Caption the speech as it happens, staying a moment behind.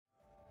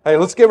Hey,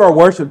 let's give our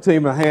worship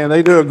team a hand.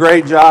 They do a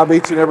great job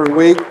each and every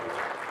week.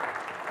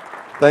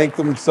 Thank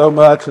them so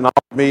much, and all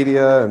the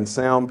media and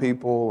sound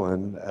people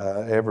and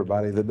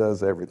everybody that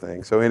does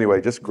everything. So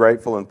anyway, just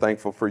grateful and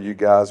thankful for you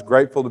guys.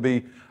 Grateful to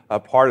be a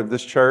part of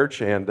this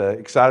church and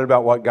excited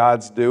about what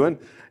God's doing.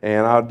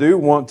 And I do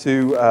want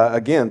to,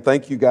 again,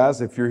 thank you guys.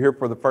 If you're here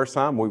for the first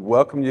time, we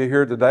welcome you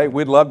here today.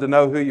 We'd love to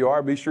know who you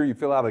are. Be sure you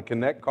fill out a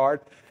Connect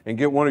card and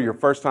get one of your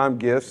first-time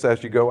gifts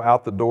as you go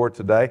out the door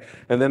today.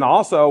 And then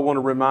also, I want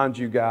to remind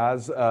you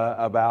guys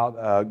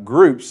about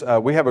groups.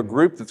 We have a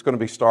group that's going to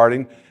be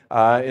starting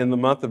in the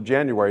month of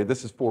January.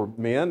 This is for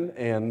men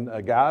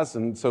and guys.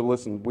 And so,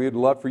 listen, we'd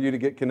love for you to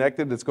get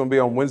connected. It's going to be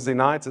on Wednesday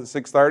nights at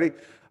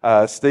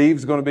 6:30.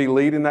 Steve's going to be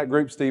leading that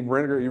group. Steve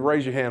Brenner, you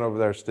raise your hand over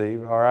there,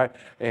 Steve, all right?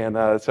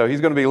 And so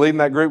he's going to be leading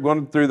that group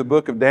going through the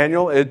book of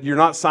Daniel. You're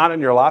not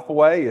signing your life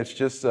away. It's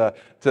just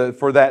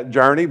for that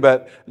journey,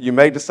 but you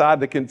may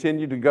decide to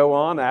continue to go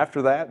on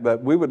after that.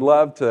 But we would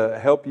love to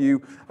help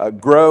you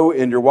grow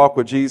in your walk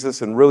with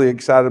Jesus, and really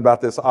excited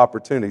about this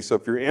opportunity. So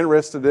if you're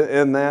interested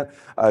in that,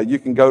 you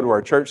can go to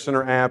our Church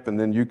Center app, and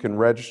then you can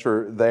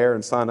register there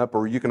and sign up,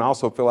 or you can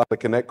also fill out a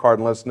Connect card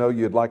and let us know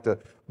you'd like to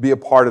be a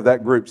part of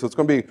that group. So it's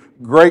going to be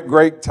a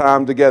great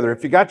time together.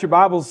 If you got your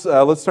Bibles,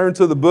 let's turn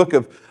to the book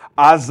of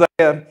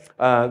Isaiah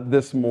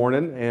this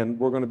morning, and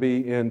we're going to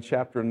be in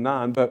chapter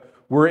 9. But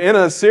we're in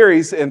a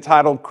series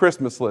entitled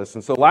Christmas List.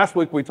 And so last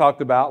week we talked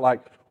about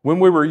like when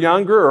we were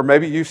younger, or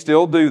maybe you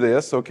still do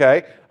this,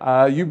 okay?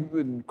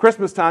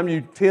 Christmas time,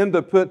 you tend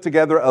to put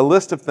together a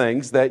list of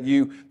things that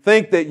you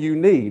think that you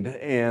need.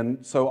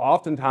 And so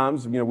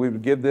oftentimes, we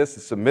would give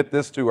this, submit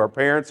this to our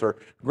parents or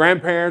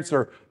grandparents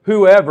or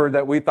whoever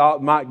that we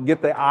thought might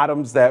get the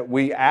items that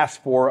we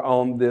asked for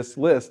on this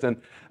list.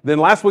 And then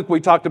last week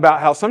we talked about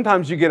how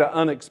sometimes you get an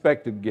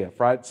unexpected gift,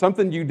 right?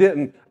 Something you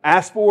didn't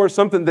ask for,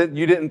 something that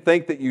you didn't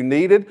think that you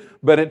needed,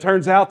 but it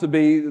turns out to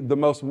be the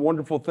most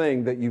wonderful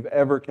thing that you've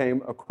ever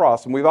came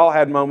across. And we've all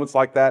had moments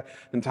like that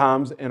in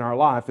times in our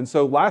life. And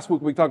so last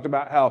week we talked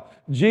about how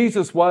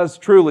Jesus was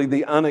truly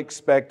the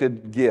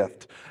unexpected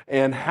gift,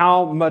 and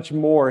how much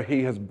more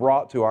He has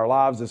brought to our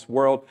lives, this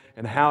world,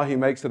 and how He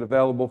makes it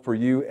available for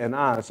you and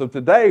I. So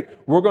today,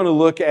 we're going to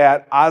look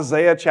at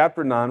Isaiah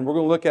chapter 9. We're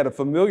going to look at a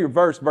familiar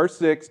verse, verse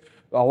 6.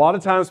 A lot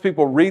of times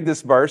people read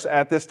this verse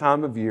at this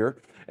time of year,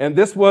 and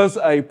this was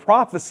a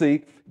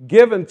prophecy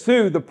given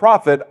to the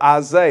prophet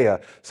Isaiah.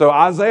 So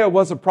Isaiah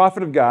was a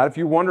prophet of God. If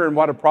you're wondering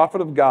what a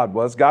prophet of God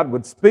was, God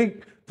would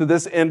speak to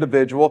this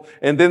individual,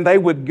 and then they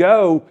would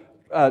go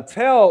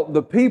tell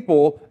the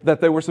people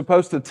that they were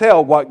supposed to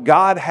tell what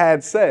God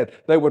had said.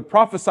 They would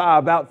prophesy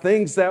about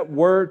things that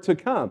were to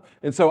come.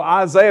 And so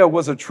Isaiah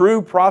was a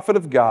true prophet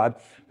of God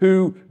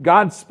who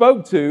God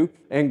spoke to,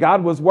 and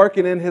God was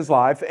working in his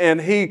life,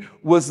 and he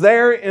was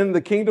there in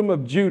the kingdom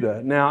of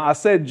Judah. Now, I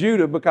said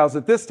Judah because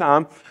at this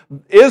time,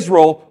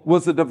 Israel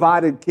was a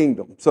divided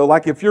kingdom. So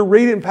like if you're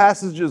reading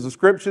passages of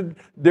Scripture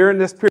during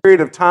this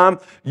period of time,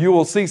 you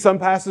will see some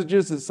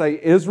passages that say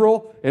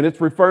Israel, and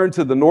it's referring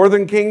to the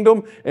northern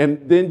kingdom,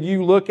 and then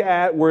you look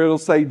at where it'll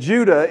say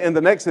Judah, and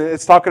the next,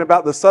 it's talking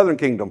about the southern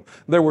kingdom.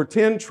 There were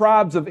 10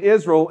 tribes of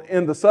Israel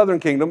in the southern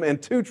kingdom and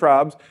 2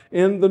 tribes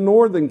in the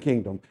northern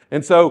kingdom.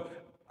 And so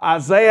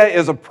Isaiah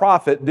is a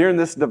prophet during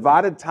this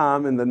divided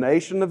time in the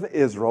nation of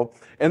Israel,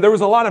 and there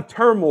was a lot of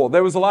turmoil.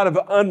 There was a lot of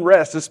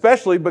unrest,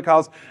 especially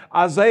because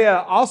Isaiah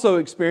also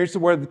experienced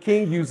where the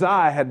King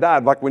Uzziah had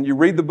died. Like when you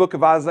read the book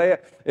of Isaiah,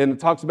 and it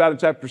talks about in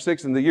chapter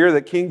 6, in the year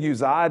that King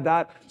Uzziah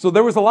died. So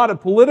there was a lot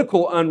of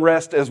political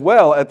unrest as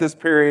well at this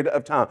period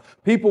of time.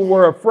 People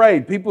were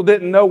afraid. People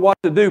didn't know what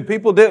to do.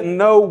 People didn't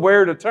know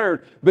where to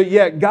turn. But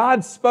yet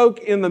God spoke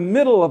in the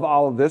middle of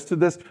all of this to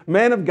this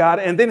man of God,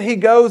 and then he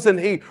goes and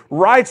he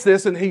writes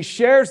this and he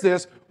shares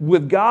this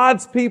with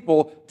God's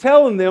people,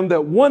 telling them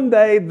that one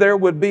day there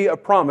would be a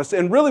promise.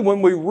 And really,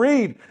 when we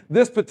read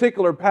this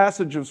particular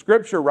passage of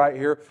Scripture right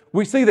here,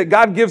 we see that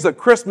God gives a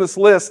Christmas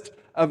list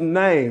of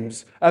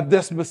names of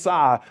this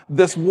Messiah,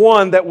 this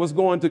one that was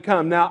going to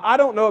come. Now, I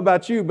don't know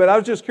about you, but I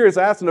was just curious.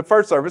 I asked in the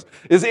first service,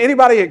 is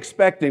anybody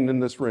expecting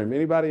in this room?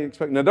 Anybody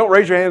expecting? Now, don't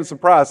raise your hand and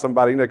surprise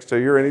somebody next to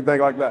you or anything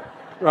like that.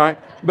 Right?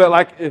 But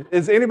like,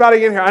 is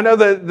anybody in here? I know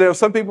that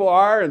some people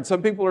are and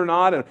some people are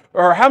not.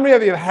 Or how many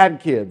of you have had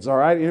kids? All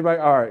right? Anybody?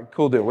 All right,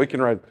 cool deal. We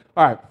can raise.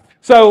 All right.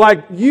 So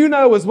like, you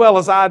know as well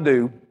as I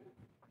do,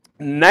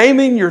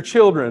 naming your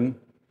children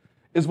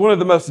is one of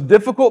the most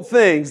difficult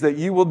things that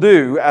you will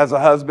do as a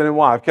husband and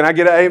wife. Can I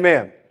get an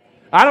amen?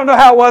 I don't know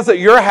how it was at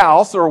your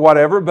house or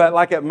whatever, but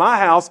like at my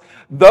house,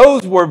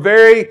 those were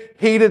very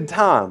heated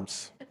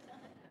times.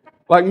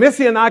 Like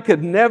Missy and I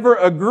could never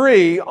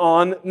agree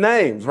on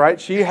names, right?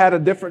 She had a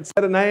different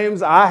set of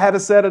names. I had a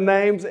set of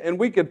names, and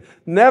we could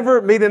never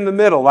meet in the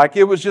middle. Like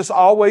it was just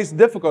always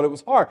difficult. It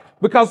was hard.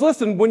 Because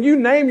listen, when you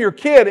name your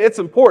kid, it's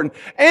important.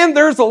 And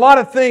there's a lot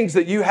of things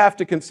that you have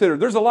to consider.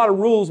 There's a lot of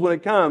rules when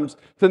it comes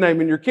to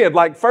naming your kid.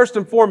 Like first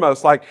and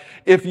foremost, like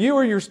if you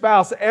or your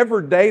spouse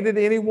ever dated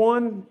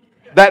anyone,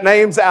 that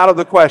name's out of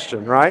the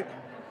question, right?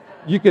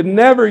 You could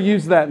never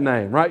use that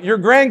name, right? Your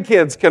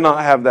grandkids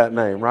cannot have that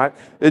name, right?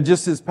 It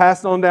just is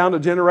passed on down to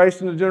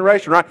generation,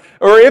 right?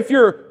 Or if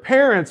your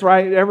parents,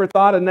 right, ever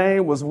thought a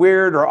name was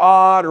weird or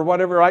odd or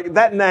whatever, like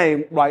that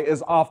name, right,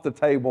 is off the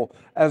table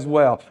as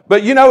well.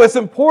 But it's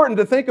important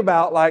to think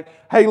about, like,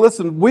 hey,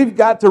 listen, we've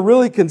got to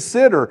really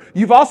consider,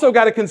 you've also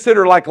got to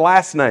consider like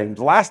last names.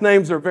 Last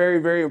names are very,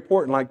 very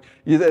important. Like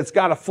it's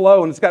got to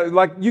flow, and it's got,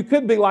 like, you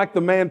could be like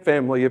the Mann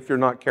family if you're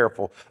not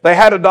careful. They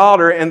had a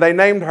daughter and they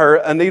named her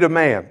Anita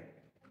Mann.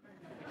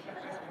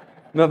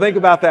 Now think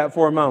about that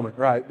for a moment,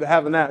 right?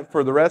 Having that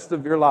for the rest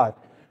of your life.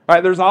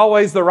 Right? There's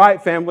always the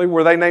Wright family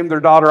where they named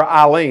their daughter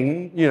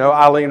Eileen,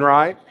 Eileen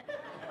Wright.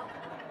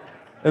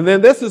 And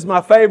then this is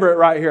my favorite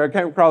right here. I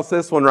came across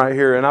this one right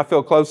here, and I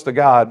feel close to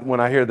God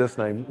when I hear this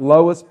name,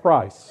 Lois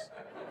Price.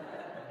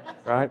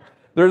 Right?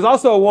 There's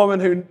also a woman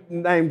who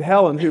named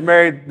Helen who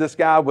married this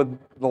guy with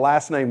the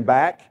last name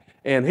Back,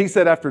 and he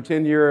said after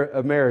 10 years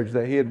of marriage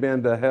that he had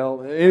been to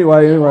hell.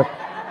 Anyway.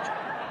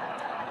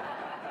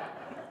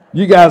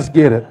 You guys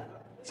get it.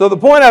 So the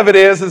point of it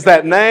is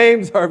that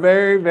names are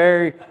very,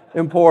 very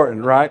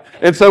important, right?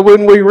 And so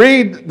when we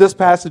read this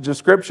passage of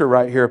Scripture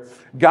right here,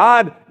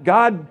 God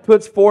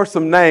puts forth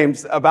some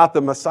names about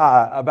the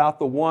Messiah, about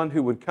the one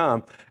who would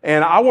come.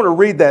 And I want to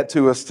read that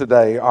to us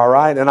today, all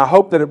right? And I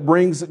hope that it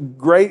brings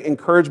great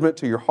encouragement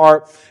to your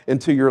heart and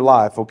to your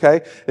life,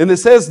 okay? And it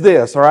says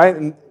this, all right?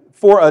 And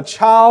for a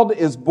child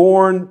is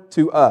born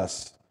to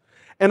us,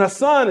 and a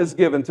son is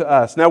given to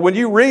us. Now, when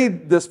you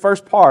read this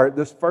first part,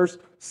 this first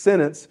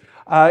sentence,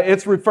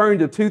 it's referring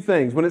to two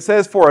things. When it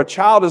says, for a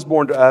child is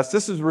born to us,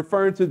 this is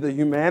referring to the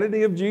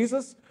humanity of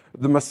Jesus,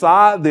 the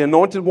Messiah, the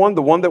anointed one,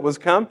 the one that was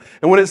come.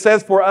 And when it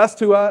says to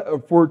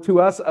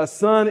us a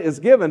son is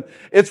given,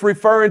 it's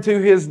referring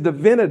to his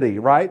divinity,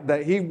 right?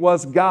 That he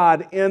was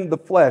God in the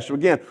flesh.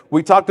 Again,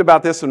 we talked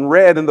about this and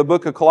read in the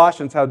book of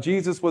Colossians how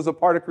Jesus was a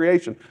part of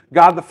creation.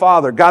 God the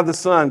Father, God the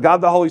Son,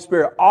 God the Holy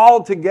Spirit,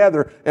 all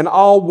together and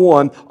all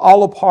one,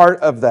 all a part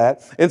of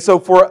that. And so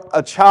for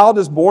a child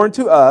is born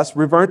to us,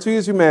 referring to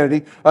his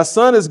humanity, a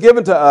son is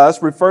given to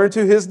us, referring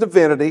to his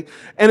divinity.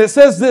 And it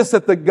says this,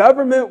 that the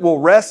government will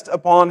rest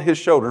upon his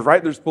shoulders,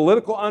 right? There's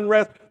political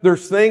unrest.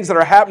 There's things that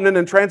are happening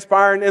and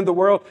transpiring in the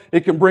world.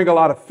 It can bring a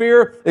lot of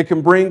fear. It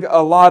can bring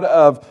a lot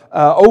of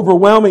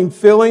overwhelming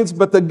feelings,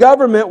 but the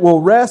government will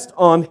rest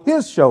on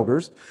his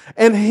shoulders,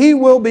 and he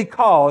will be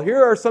called.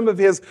 Here are some of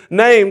his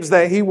names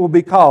that he will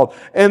be called.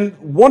 And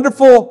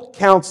Wonderful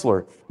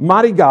Counselor,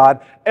 Mighty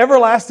God,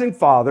 Everlasting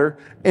Father,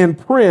 and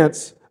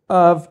Prince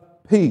of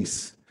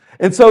Peace.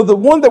 And so the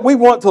one that we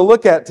want to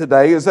look at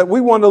today is that we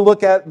want to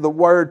look at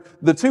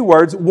the two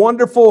words,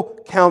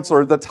 Wonderful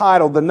Counselor, the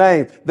title, the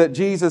name that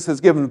Jesus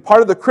has given.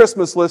 Part of the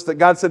Christmas list that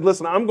God said,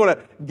 listen, I'm going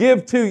to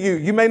give to you.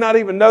 You may not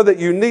even know that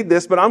you need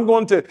this, but I'm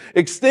going to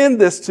extend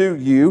this to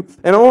you.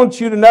 And I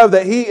want you to know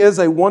that he is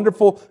a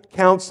wonderful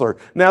counselor.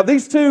 Now,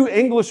 these two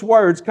English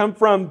words come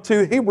from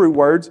two Hebrew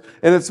words,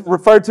 and it's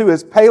referred to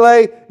as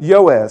Pele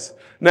Yoez.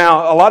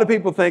 Now, a lot of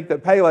people think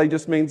that Pele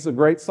just means a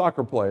great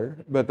soccer player,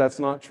 but that's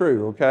not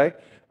true, okay?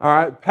 All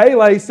right,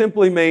 Pele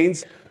simply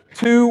means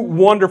too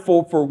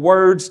wonderful for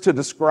words to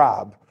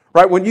describe.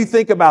 Right? When you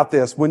think about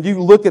this, when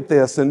you look at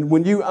this, and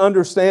when you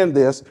understand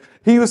this,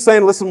 he was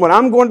saying, listen, when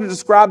I'm going to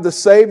describe the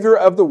Savior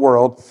of the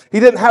world,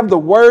 he didn't have the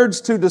words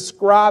to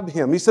describe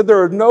him. He said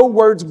there are no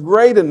words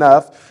great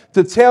enough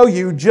to tell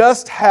you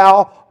just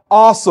how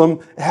awesome,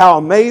 how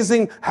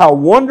amazing, how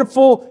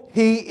wonderful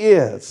he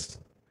is.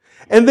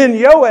 And then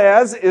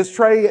Yoez is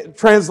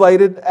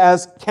translated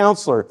as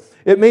counselor.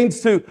 It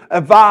means to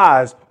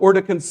advise or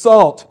to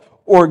consult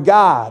or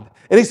guide.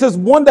 And he says,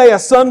 one day a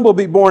son will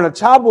be born, a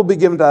child will be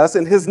given to us,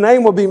 and his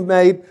name will be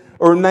named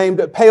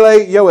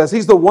Pele Yoez.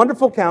 He's the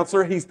wonderful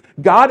counselor. He's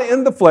God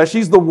in the flesh.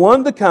 He's the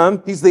one to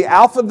come. He's the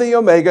Alpha, the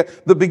Omega,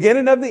 the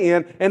beginning of the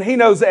end. And he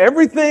knows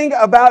everything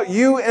about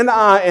you and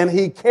I, and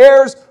he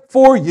cares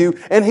for you,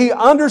 and he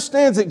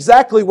understands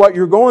exactly what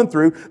you're going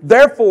through.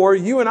 Therefore,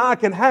 you and I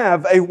can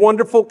have a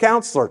wonderful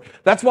counselor.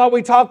 That's why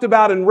we talked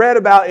about and read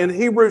about in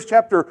Hebrews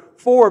chapter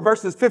 4,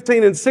 verses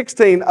 15 and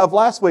 16 of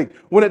last week,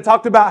 when it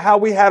talked about how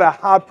we had a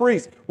high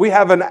priest. We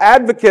have an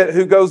advocate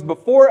who goes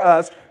before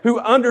us, who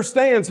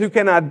understands, who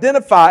can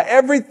identify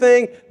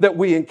everything that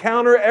we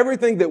encounter,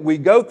 everything that we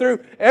go through,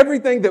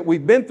 everything that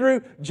we've been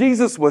through.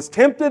 Jesus was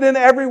tempted in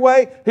every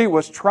way. He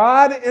was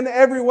tried in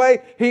every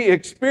way. He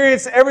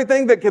experienced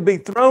everything that could be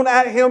thrown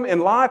at him in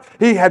life.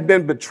 He had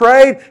been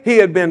betrayed. He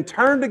had been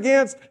turned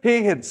against.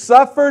 He had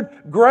suffered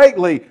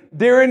greatly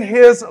during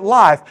his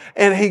life,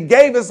 and he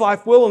gave his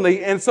life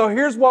willingly. And so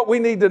here's what we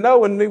need to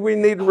know and we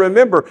need to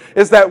remember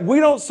is that we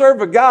don't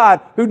serve a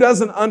God who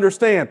doesn't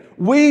understand.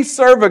 We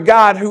serve a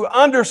God who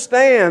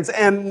understands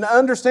and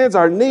understands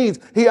our needs.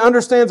 He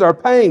understands our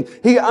pain.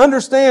 He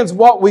understands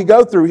what we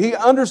go through. He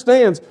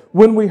understands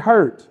when we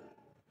hurt.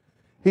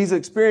 He's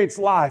experienced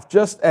life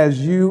just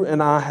as you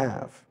and I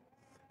have.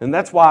 And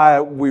that's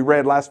why we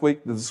read last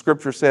week that the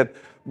scripture said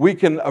we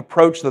can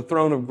approach the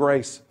throne of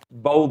grace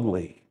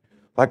boldly.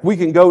 Like we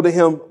can go to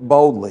him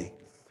boldly.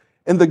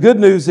 And the good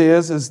news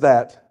is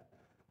that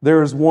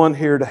there is one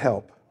here to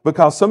help.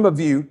 Because some of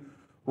you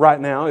right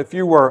now, if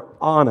you were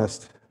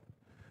honest,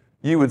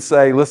 you would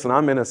say, listen,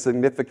 I'm in a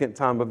significant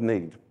time of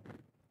need.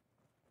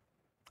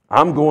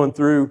 I'm going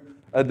through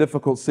a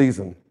difficult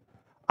season.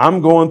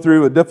 I'm going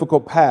through a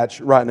difficult patch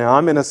right now.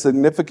 I'm in a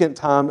significant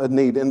time of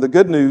need. And the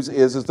good news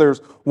is there's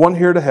one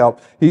here to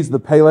help. He's the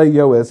Pele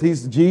Yoez.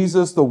 He's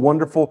Jesus, the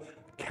wonderful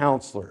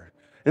counselor.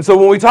 And so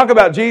when we talk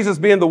about Jesus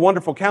being the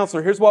wonderful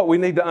counselor, here's what we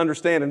need to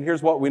understand and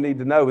here's what we need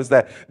to know is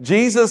that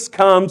Jesus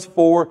comes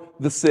for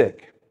the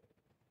sick.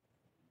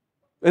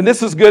 And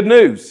this is good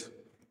news.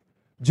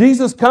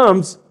 Jesus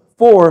comes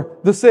for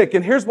the sick.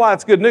 And here's why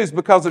it's good news,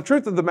 because the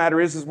truth of the matter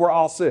is we're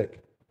all sick.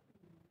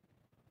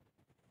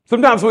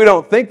 Sometimes we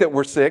don't think that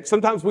we're sick.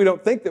 Sometimes we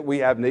don't think that we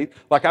have need.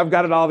 Like, I've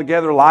got it all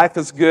together. Life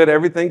is good.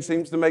 Everything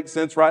seems to make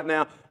sense right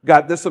now.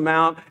 Got this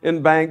amount in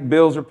the bank.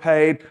 Bills are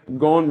paid.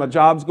 My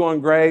job's going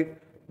great.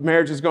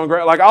 Marriage is going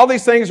great. Like, all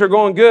these things are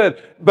going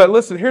good. But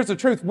listen, here's the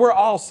truth. We're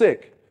all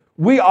sick.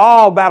 We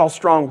all battle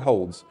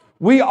strongholds.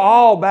 We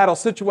all battle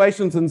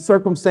situations and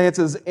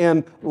circumstances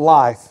in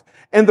life.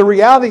 And the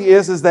reality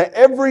is that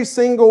every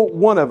single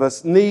one of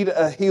us need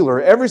a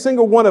healer. Every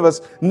single one of us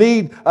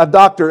need a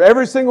doctor.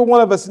 Every single one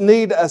of us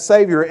need a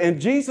Savior.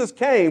 And Jesus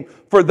came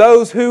for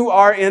those who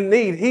are in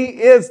need. He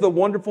is the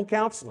wonderful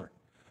counselor.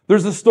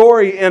 There's a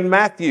story in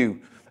Matthew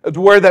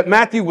where that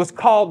Matthew was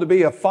called to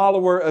be a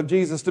follower of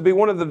Jesus, to be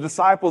one of the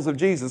disciples of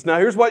Jesus. Now,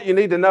 here's what you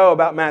need to know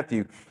about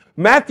Matthew.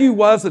 Matthew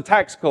was a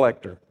tax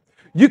collector.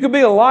 You could be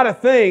a lot of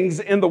things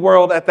in the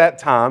world at that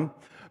time.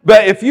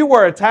 But if you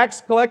were a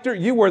tax collector,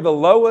 you were the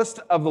lowest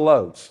of the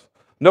lows.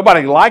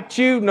 Nobody liked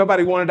you.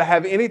 Nobody wanted to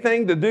have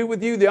anything to do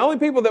with you. The only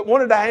people that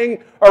wanted to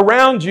hang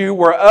around you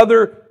were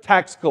other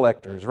tax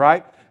collectors,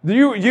 right?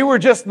 You were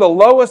just the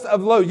lowest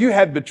of the low. You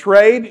had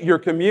betrayed your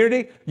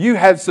community. You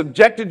had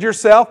subjected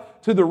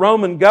yourself to the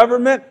Roman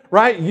government,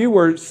 right? You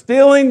were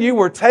stealing. You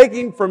were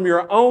taking from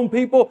your own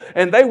people,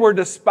 and they were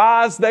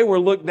despised. They were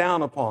looked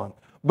down upon.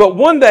 But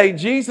one day,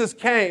 Jesus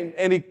came,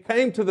 and He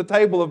came to the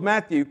table of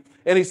Matthew,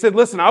 and He said,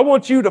 listen, I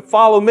want you to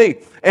follow me.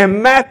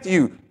 And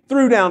Matthew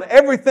threw down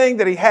everything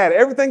that he had,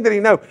 everything that he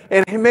knew.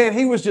 And man,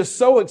 he was just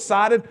so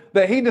excited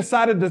that he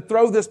decided to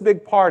throw this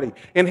big party.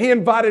 And he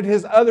invited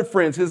his other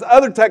friends, his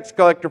other tax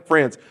collector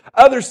friends,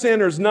 other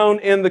sinners known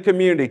in the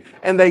community.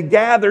 And they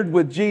gathered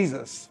with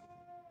Jesus.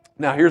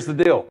 Now, here's the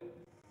deal.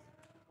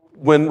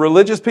 When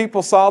religious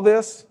people saw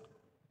this,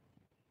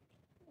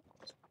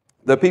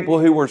 the people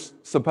who were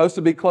supposed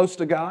to be close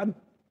to God,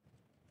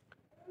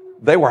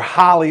 they were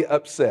highly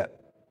upset.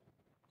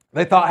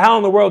 They thought, how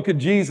in the world could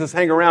Jesus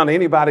hang around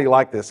anybody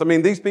like this? I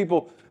mean, these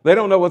people, they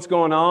don't know what's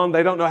going on.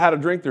 They don't know how to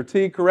drink their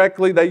tea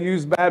correctly. They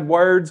use bad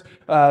words.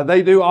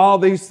 They do all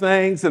these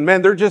things. And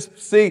man, they're just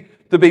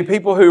to be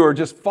people who are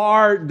just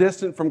far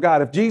distant from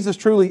God. If Jesus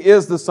truly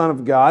is the Son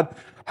of God,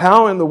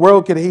 how in the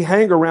world could He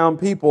hang around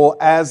people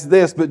as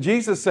this? But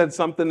Jesus said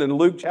something in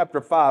Luke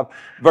chapter 5,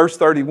 verse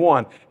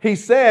 31. He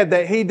said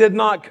that He did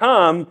not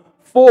come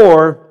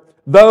for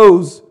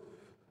those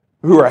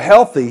who are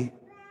healthy,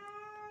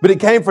 but He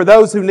came for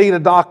those who need a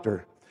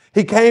doctor.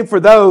 He came for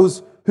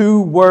those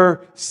who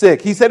were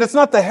sick. He said it's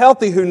not the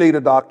healthy who need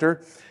a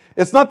doctor.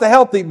 It's not the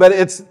healthy, but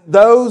it's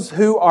those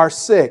who are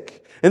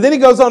sick. And then He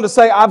goes on to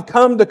say, I've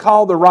come to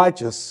call the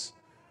righteous.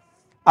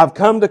 I've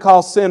come to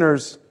call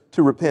sinners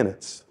to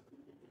repentance.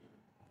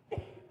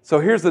 So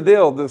here's the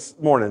deal this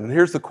morning, and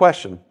here's the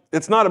question.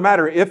 It's not a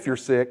matter if you're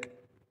sick.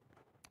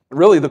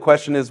 Really, the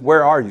question is,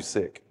 where are you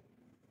sick?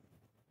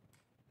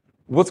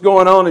 What's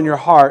going on in your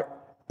heart,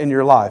 in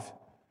your life?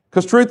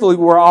 Because truthfully,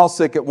 we're all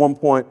sick at one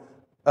point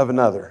of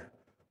another.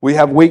 We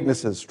have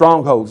weaknesses,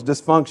 strongholds,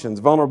 dysfunctions,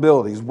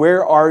 vulnerabilities.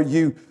 Where are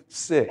you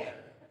sick?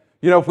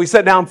 You know, if we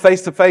sit down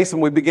face to face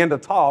and we begin to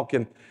talk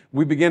and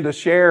we begin to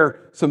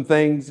share some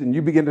things and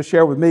you begin to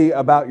share with me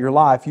about your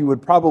life, you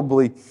would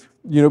probably,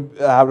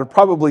 I would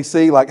probably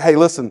see like, hey,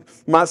 listen,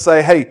 you might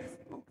say, hey,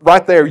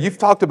 right there, you've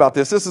talked about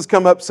this. This has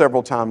come up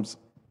several times.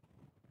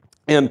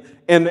 And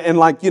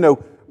like,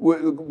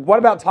 what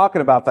about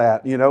talking about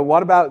that?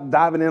 What about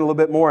diving in a little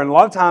bit more? And a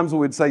lot of times we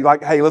would say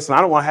like, hey, listen,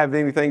 I don't want to have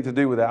anything to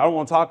do with that. I don't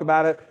want to talk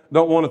about it.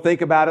 Don't want to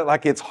think about it.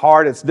 Like it's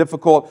hard. It's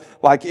difficult.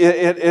 Like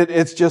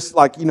it's just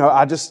like,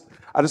 I just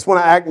want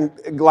to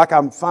act like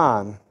I'm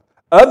fine.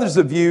 Others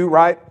of you,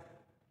 right?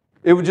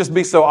 It would just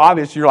be so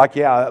obvious. You're like,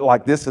 yeah,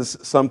 like this is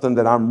something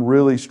that I'm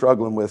really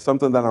struggling with,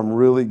 something that I'm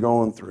really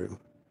going through.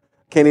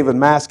 Can't even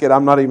mask it.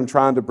 I'm not even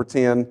trying to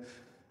pretend.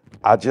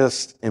 I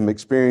just am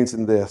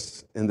experiencing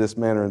this in this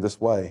manner, in this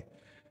way.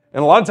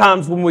 And a lot of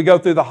times when we go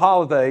through the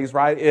holidays,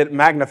 right, it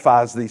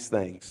magnifies these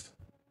things.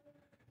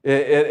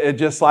 It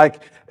just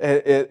like,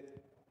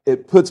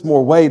 it puts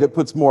more weight, it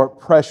puts more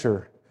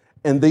pressure,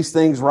 and these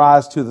things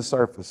rise to the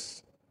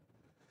surface.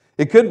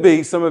 It could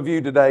be some of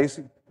you today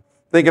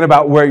thinking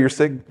about where you're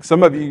sick.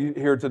 Some of you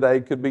here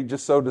today could be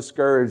just so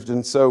discouraged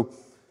and so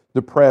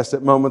depressed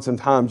at moments and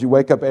times. You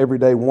wake up every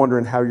day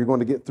wondering how you're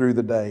going to get through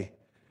the day.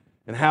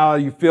 And how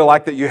you feel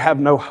like that you have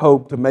no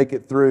hope to make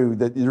it through,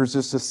 that there's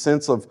just a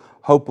sense of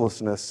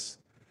hopelessness.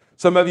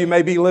 Some of you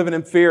may be living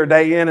in fear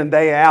day in and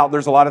day out.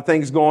 There's a lot of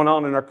things going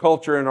on in our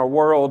culture and our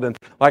world. And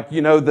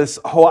this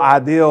whole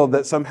ideal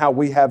that somehow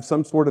we have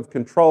some sort of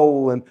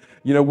control. And,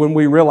 when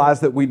we realize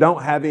that we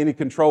don't have any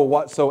control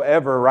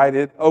whatsoever, right?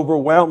 It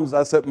overwhelms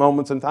us at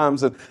moments and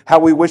times, and how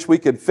we wish we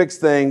could fix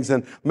things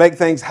and make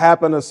things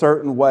happen a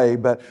certain way.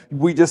 But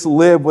we just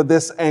live with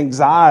this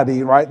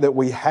anxiety, right, that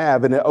we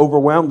have, and it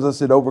overwhelms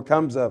us. It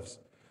overcomes us.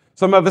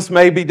 Some of us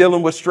may be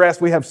dealing with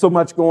stress. We have so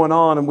much going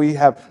on and we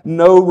have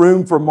no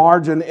room for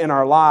margin in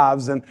our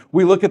lives. And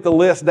we look at the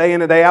list day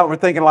in and day out and we're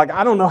thinking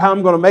I don't know how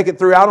I'm going to make it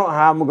through. I don't know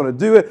how I'm going to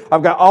do it.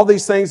 I've got all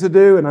these things to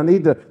do and I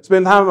need to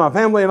spend time with my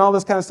family and all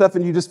this kind of stuff.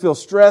 And you just feel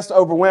stressed,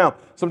 overwhelmed.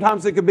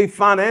 Sometimes it could be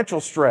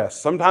financial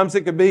stress. Sometimes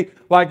it could be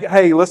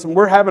hey, listen,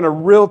 we're having a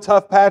real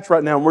tough patch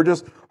right now and we're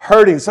just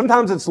hurting.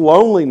 Sometimes it's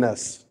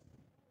loneliness.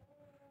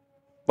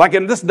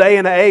 In this day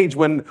and age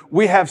when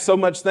we have so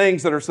much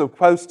things that are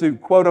supposed to,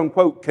 quote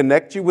unquote,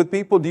 connect you with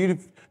people, do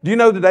you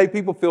know today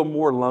people feel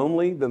more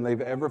lonely than they've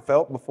ever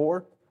felt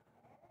before?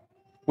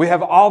 We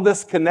have all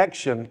this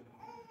connection,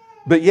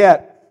 but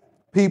yet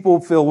people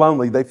feel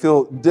lonely. They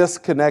feel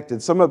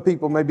disconnected. Some of the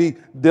people may be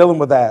dealing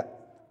with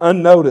that,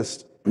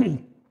 unnoticed,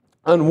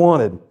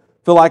 unwanted,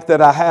 feel like that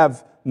I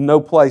have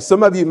no place.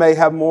 Some of you may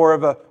have more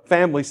of a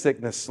family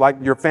sickness, like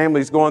your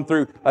family's going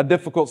through a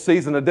difficult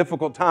season, a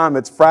difficult time.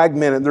 It's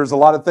fragmented. There's a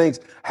lot of things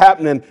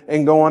happening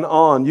and going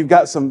on. You've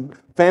got some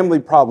family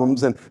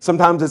problems, and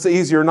sometimes it's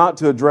easier not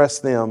to address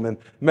them. And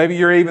maybe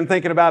you're even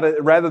thinking about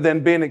it rather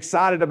than being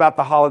excited about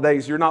the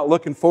holidays. You're not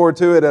looking forward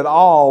to it at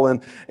all.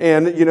 And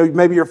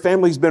maybe your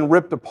family's been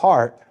ripped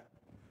apart.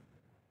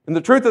 And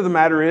the truth of the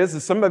matter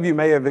is some of you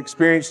may have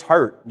experienced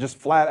hurt, just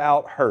flat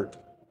out hurt,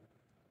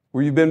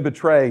 where you've been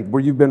betrayed,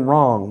 where you've been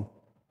wrong.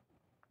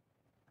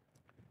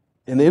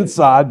 And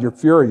inside, you're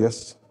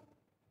furious,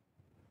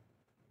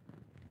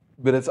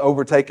 but it's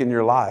overtaken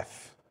your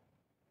life.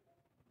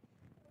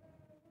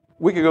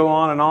 We could go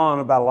on and on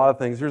about a lot of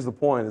things. Here's the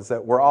point, is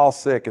that we're all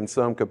sick in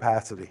some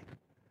capacity.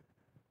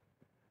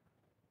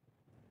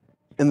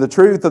 And the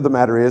truth of the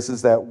matter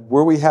is that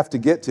where we have to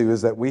get to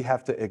is that we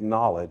have to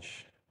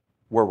acknowledge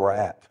where we're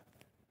at.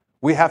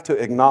 We have to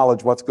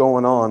acknowledge what's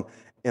going on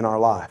in our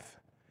life.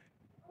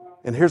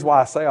 And here's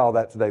why I say all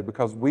that today,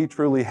 because we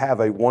truly have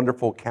a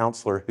wonderful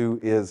counselor who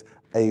is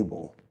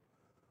able.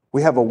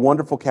 We have a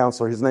wonderful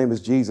counselor. His name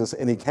is Jesus,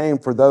 and he came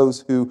for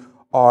those who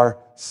are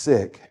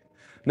sick.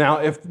 Now,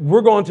 if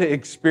we're going to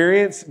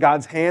experience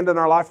God's hand in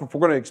our life, if we're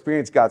going to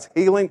experience God's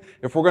healing,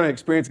 if we're going to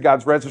experience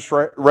God's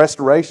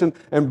restoration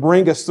and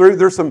bring us through,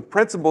 there's some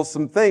principles,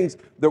 some things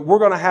that we're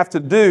going to have to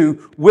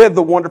do with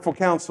the wonderful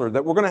counselor,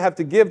 that we're going to have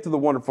to give to the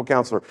wonderful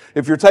counselor.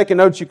 If you're taking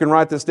notes, you can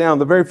write this down.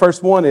 The very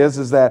first one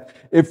is that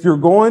if you're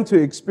going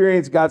to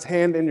experience God's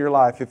hand in your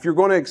life, if you're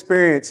going to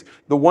experience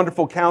the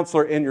wonderful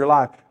counselor in your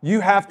life,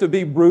 you have to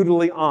be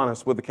brutally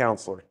honest with the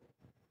counselor.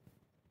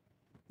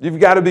 You've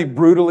got to be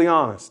brutally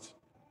honest.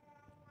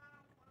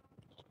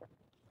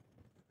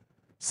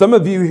 Some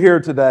of you here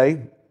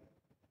today,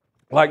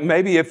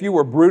 maybe if you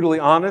were brutally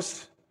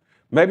honest,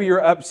 maybe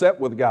you're upset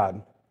with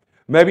God.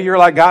 Maybe you're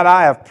like, God,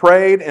 I have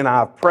prayed and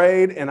I've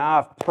prayed and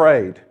I've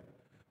prayed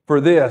for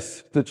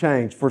this to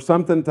change, for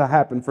something to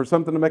happen, for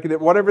something to make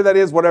it, whatever that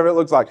is, whatever it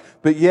looks like.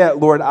 But yet,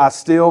 Lord, I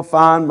still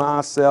find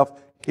myself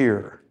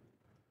here.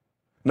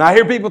 Now, I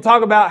hear people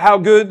talk about how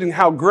good and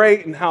how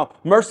great and how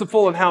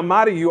merciful and how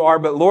mighty you are,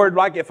 but Lord,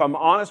 if I'm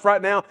honest right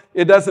now,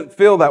 it doesn't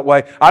feel that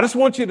way. I just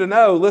want you to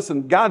know,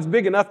 listen, God's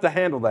big enough to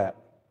handle that.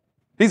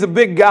 He's a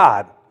big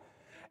God.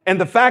 And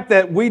the fact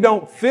that we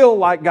don't feel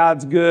like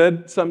God's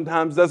good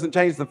sometimes doesn't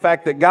change the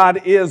fact that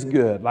God is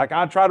good.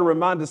 I try to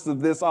remind us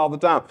of this all the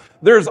time.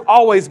 There's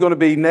always going to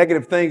be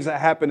negative things that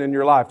happen in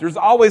your life. There's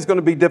always going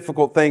to be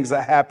difficult things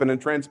that happen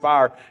and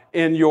transpire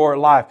in your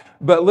life.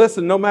 But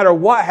listen, no matter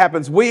what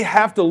happens, we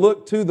have to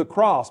look to the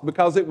cross,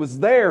 because it was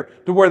there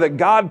to where that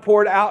God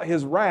poured out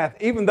His wrath.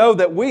 Even though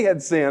that we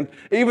had sinned,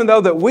 even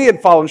though that we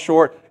had fallen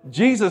short,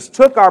 Jesus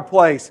took our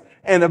place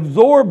and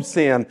absorbed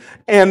sin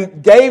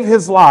and gave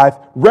His life,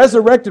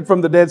 resurrected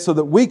from the dead so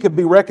that we could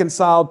be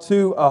reconciled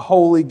to a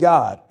holy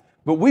God.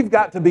 But we've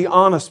got to be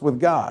honest with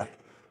God.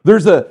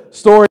 There's a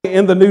story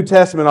in the New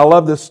Testament. I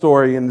love this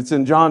story, and it's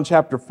in John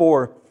chapter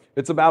 4.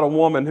 It's about a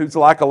woman who's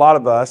like a lot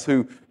of us,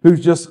 who's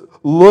just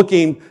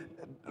looking,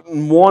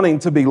 wanting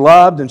to be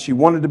loved, and she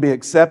wanted to be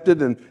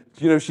accepted, and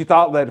she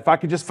thought that if I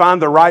could just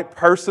find the right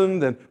person,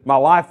 then my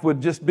life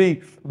would just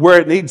be where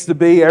it needs to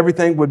be.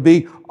 Everything would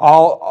be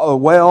all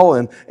well.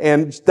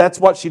 And that's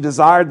what she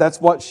desired.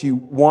 That's what she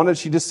wanted.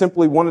 She just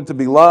simply wanted to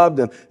be loved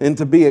and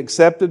to be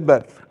accepted.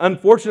 But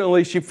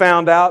unfortunately, she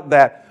found out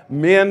that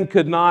men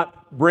could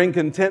not bring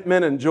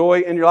contentment and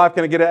joy in your life.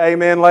 Can I get an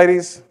amen,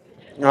 ladies?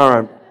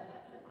 All right.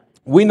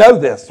 We know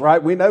this,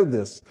 right? We know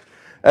this.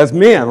 As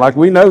men,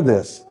 we know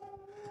this.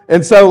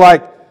 And so,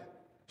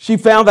 She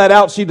found that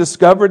out. She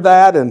discovered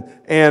that,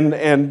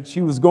 and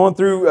she was going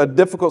through a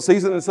difficult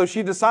season. And so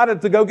she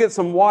decided to go get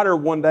some water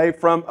one day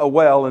from a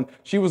well. And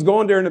she was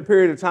going during a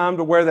period of time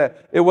to where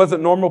that it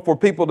wasn't normal for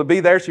people to be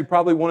there. She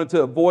probably wanted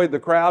to avoid the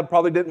crowd,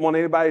 probably didn't want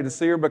anybody to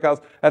see her, because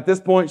at this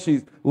point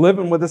she's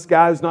living with this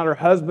guy who's not her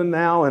husband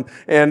now.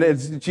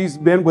 And she's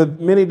been with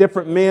many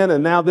different men,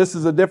 and now this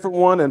is a different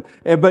one.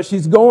 But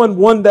she's going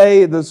one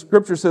day, the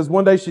scripture says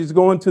one day she's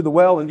going to the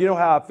well. And you know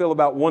how I feel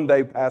about one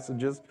day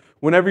passages.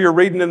 Whenever you're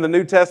reading in the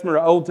New Testament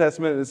or Old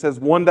Testament and it says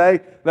one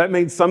day, that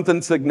means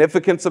something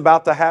significant's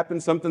about to happen,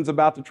 something's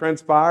about to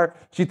transpire.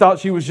 She thought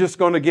she was just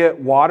going to get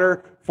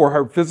water for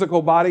her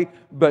physical body,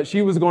 but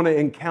she was going to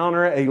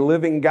encounter a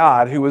living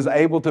God who was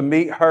able to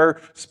meet her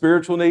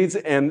spiritual needs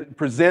and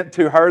present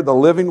to her the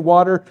living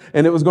water,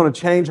 and it was going to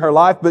change her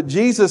life. But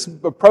Jesus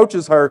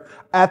approaches her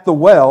at the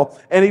well,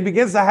 and he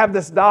begins to have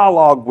this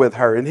dialogue with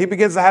her, and he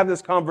begins to have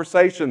this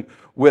conversation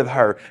with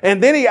her.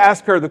 And then he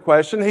asks her the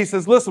question. He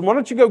says, listen, why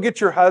don't you go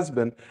get your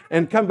husband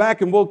and come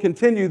back and we'll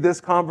continue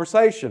this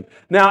conversation.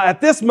 Now, at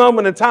this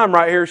moment in time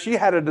right here, she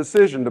had a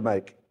decision to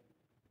make.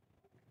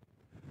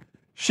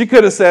 She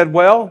could have said,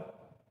 well,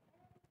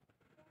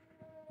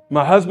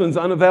 my husband's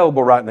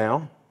unavailable right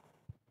now.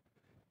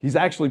 He's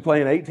actually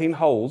playing 18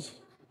 holes,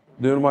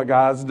 doing what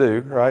guys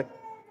do, right?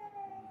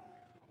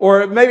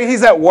 Or maybe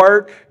he's at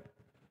work.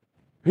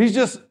 He's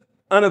just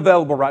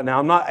unavailable right now.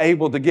 I'm not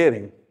able to get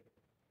him.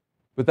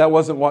 But that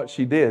wasn't what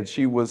she did.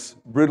 She was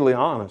brutally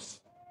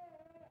honest.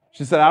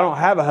 She said, I don't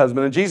have a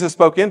husband. And Jesus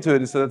spoke into it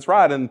and said, that's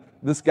right. And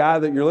this guy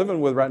that you're living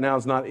with right now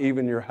is not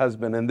even your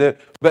husband.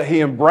 But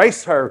he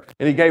embraced her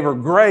and he gave her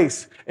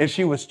grace and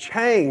she was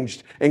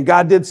changed. And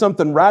God did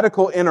something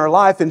radical in her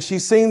life. And she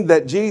seen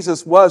that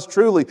Jesus was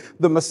truly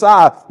the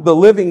Messiah, the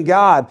living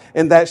God,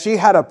 and that she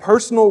had a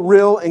personal,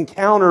 real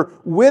encounter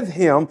with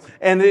him.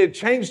 And it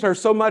changed her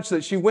so much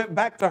that she went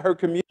back to her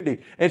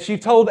community and she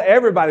told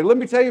everybody, let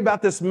me tell you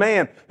about this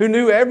man who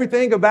knew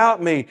everything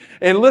about me.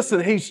 And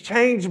listen, he's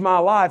changed my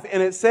life.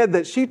 And it said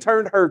that she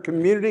turned her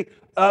community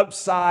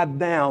upside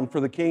down for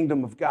the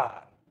kingdom of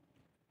God.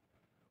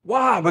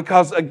 Why?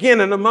 Because again,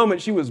 in a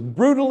moment, she was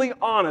brutally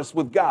honest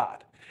with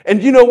God.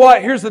 And you know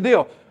what? Here's the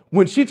deal.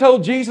 When she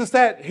told Jesus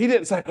that, he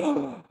didn't say,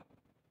 oh.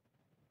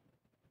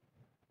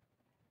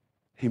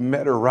 He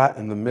met her right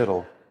in the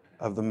middle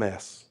of the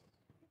mess.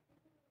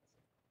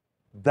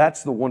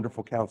 That's the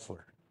wonderful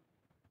counselor.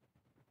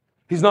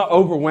 He's not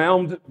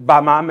overwhelmed by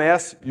my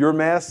mess, your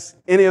mess,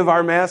 any of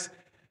our mess.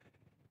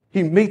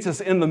 He meets us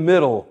in the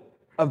middle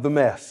of the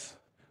mess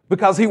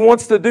because he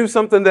wants to do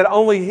something that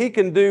only he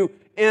can do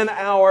in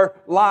our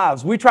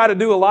lives. We try to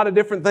do a lot of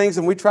different things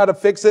and we try to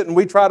fix it and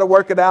we try to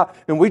work it out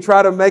and we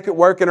try to make it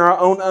work in our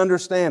own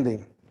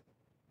understanding.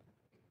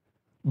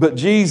 But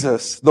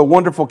Jesus, the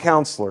wonderful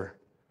counselor,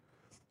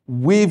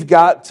 we've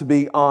got to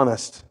be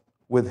honest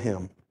with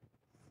him.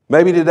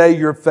 Maybe today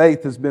your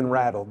faith has been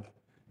rattled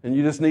and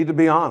you just need to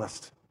be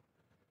honest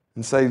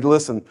and say,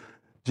 listen,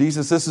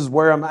 Jesus, this is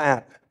where I'm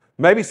at.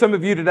 Maybe some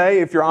of you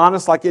today, if you're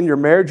honest, like in your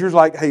marriage, you're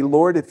like, hey,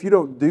 Lord, if you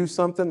don't do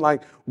something,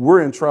 like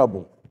we're in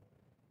trouble.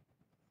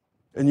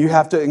 And you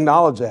have to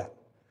acknowledge that.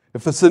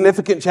 If a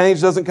significant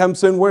change doesn't come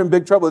soon, we're in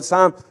big trouble. It's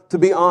time to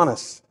be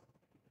honest.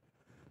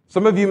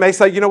 Some of you may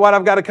say, you know what,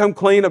 I've got to come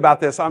clean about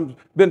this. I've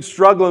been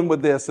struggling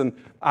with this, and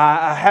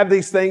I have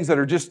these things that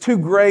are just too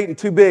great and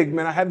too big.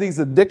 Man, I have these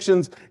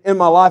addictions in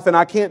my life, and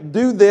I can't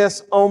do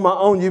this on my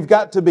own. You've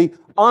got to be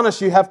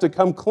honest. You have to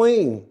come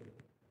clean.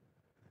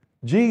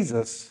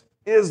 Jesus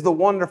is the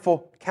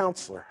wonderful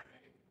counselor.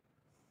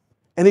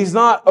 And he's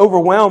not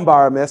overwhelmed by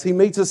our mess. He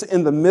meets us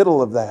in the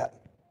middle of that.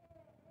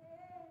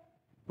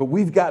 But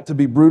we've got to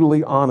be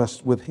brutally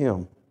honest with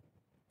him.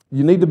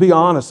 You need to be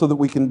honest so that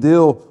we can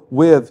deal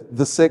with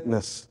the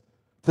sickness,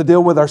 to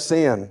deal with our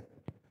sin.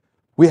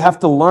 We have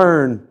to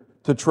learn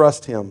to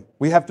trust him.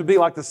 We have to be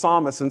like the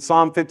psalmist in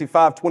Psalm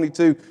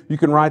 55:22. You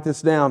can write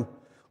this down.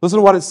 Listen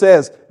to what it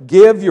says.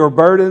 Give your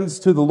burdens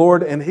to the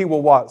Lord and he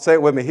will what? Say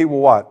it with me. He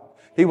will what?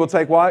 He will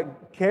take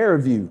what? Care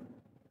of you.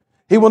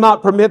 He will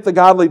not permit the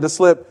godly to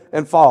slip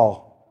and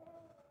fall.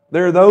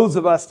 There are those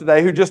of us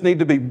today who just need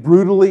to be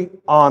brutally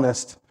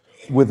honest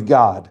with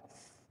God,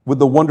 with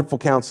the wonderful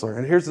counselor.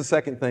 And here's the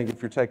second thing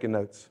if you're taking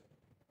notes.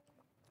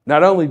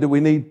 Not only do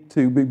we need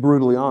to be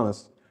brutally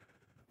honest,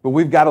 but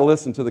we've got to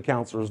listen to the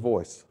counselor's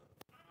voice.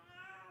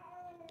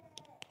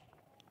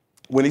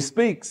 When he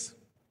speaks,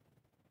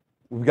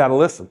 we've got to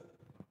listen.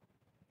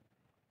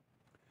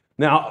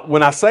 Now,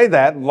 when I say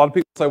that, a lot of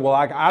people say, well,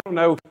 I don't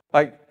know,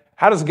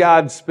 how does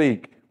God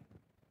speak?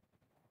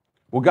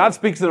 Well, God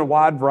speaks in a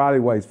wide variety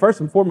of ways. First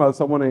and foremost,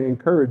 I want to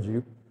encourage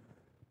you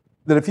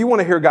that if you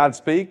want to hear God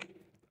speak,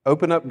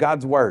 open up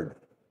God's Word.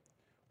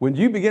 When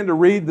you begin to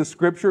read the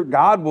Scripture,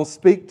 God will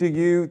speak to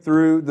you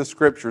through the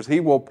Scriptures. He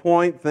will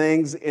point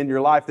things in your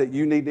life that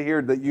you need to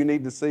hear, that you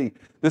need to see.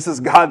 This is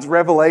God's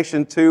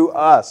revelation to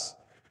us.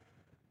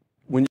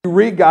 When you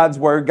read God's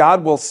Word,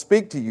 God will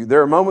speak to you.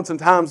 There are moments and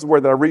times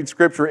where I read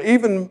Scripture,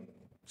 even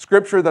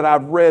Scripture that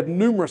I've read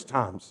numerous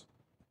times.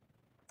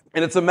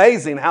 And it's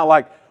amazing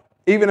how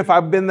Even if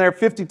I've been there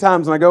 50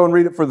 times and I go and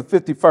read it for the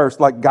 51st,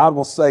 like God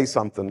will say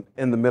something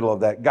in the middle of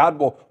that. God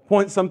will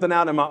point something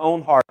out in my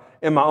own heart,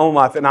 in my own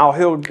life, and I'll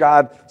hear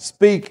God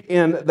speak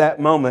in that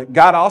moment.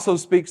 God also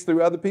speaks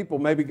through other people.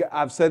 Maybe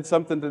I've said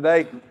something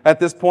today at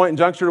this point in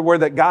juncture to where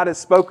that God has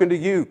spoken to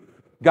you.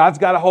 God's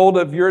got a hold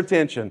of your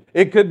attention.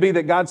 It could be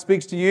that God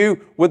speaks to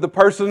you with the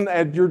person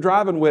that you're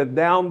driving with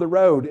down the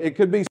road. It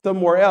could be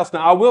somewhere else.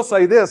 Now, I will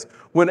say this.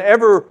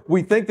 Whenever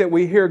we think that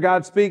we hear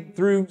God speak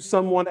through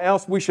someone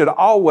else, we should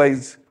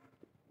always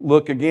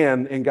look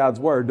again in God's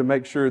Word to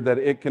make sure that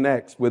it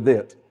connects with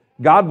it.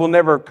 God will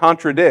never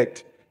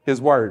contradict His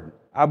Word.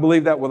 I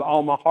believe that with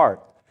all my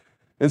heart.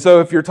 And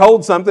so if you're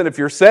told something, if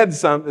you're said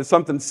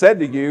something said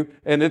to you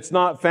and it's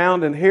not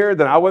found in here,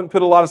 then I wouldn't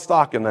put a lot of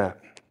stock in that.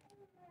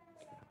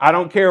 I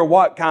don't care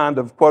what kind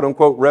of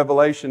quote-unquote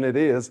revelation it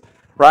is,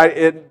 right?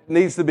 It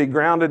needs to be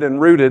grounded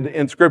and rooted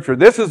in Scripture.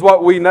 This is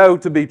what we know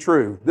to be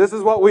true. This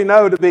is what we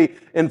know to be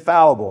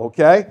infallible,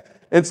 okay?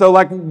 And so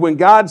like when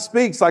God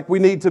speaks, like we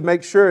need to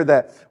make sure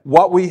that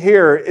what we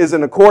hear is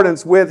in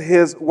accordance with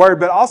His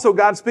Word. But also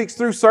God speaks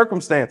through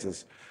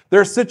circumstances.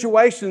 There are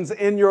situations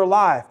in your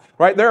life,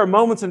 right? There are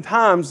moments and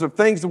times of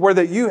things where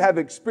that you have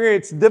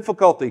experienced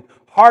difficulty,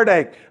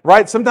 heartache,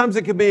 right? Sometimes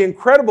it can be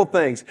incredible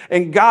things.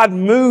 And God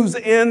moves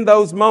in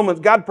those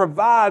moments. God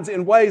provides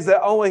in ways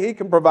that only He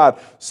can provide.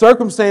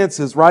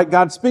 Circumstances, right?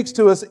 God speaks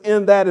to us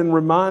in that and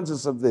reminds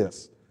us of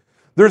this.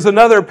 There's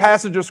another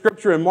passage of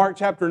Scripture in Mark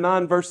chapter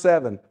 9, verse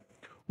 7.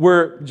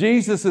 Where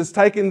Jesus is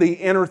taking the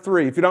inner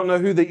three. If you don't know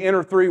who the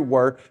inner three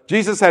were,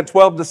 Jesus had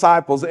 12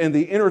 disciples, and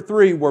the inner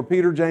three were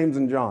Peter, James,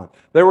 and John.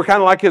 They were kind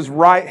of like His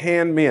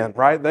right-hand men,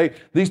 right?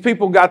 These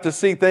people got to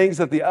see things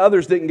that the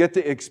others didn't get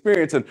to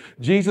experience, and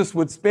Jesus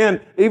would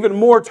spend even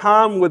more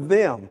time with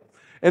them.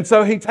 And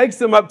so He takes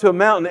them up to a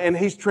mountain, and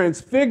He's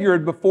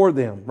transfigured before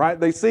them, right?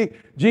 They see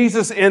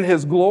Jesus in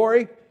His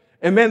glory,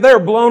 and man, they're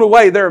blown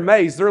away. They're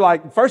amazed. They're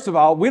like, first of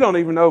all, we don't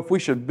even know if we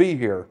should be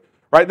here.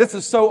 Right? This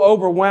is so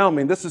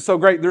overwhelming. This is so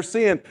great. They're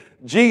seeing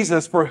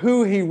Jesus for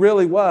who He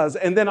really was.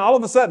 And then all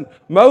of a sudden,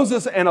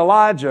 Moses and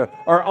Elijah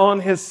are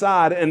on His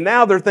side. And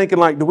now they're thinking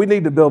like, do we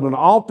need to build an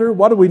altar?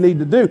 What do we need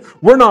to do?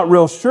 We're not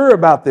real sure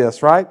about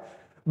this, right?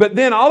 But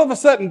then all of a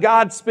sudden,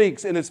 God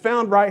speaks. And it's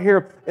found right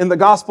here in the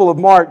Gospel of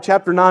Mark,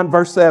 chapter 9,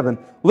 verse 7.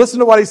 Listen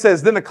to what He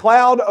says. Then a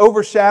cloud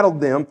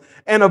overshadowed them,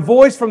 and a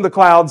voice from the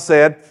cloud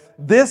said,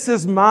 "This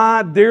is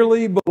my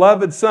dearly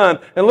beloved Son."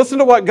 And listen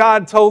to what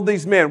God told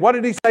these men. What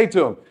did He say to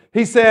them?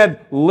 He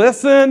said,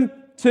 listen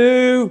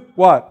to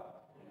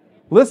what?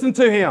 Listen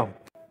to Him.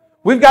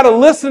 We've got to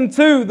listen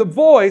to the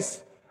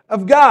voice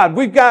of God.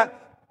 We've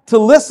got to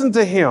listen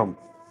to Him.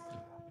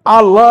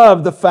 I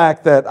love the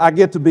fact that I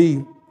get to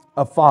be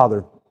a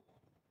father.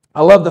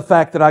 I love the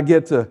fact that I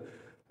get to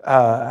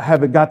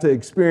got to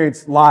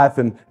experience life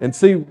and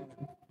see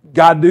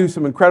God do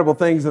some incredible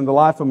things in the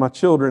life of my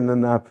children.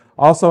 And I've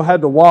also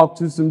had to walk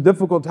through some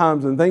difficult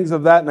times and things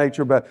of that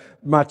nature. But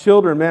my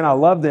children, man, I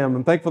love them.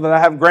 I'm thankful that I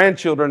have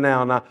grandchildren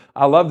now, and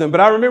I love them. But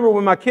I remember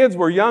when my kids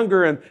were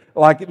younger, and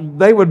like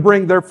they would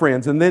bring their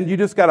friends, and then you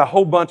just got a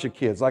whole bunch of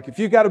kids. Like if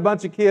you got a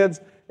bunch of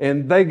kids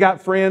and they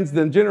got friends,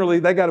 then generally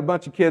they got a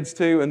bunch of kids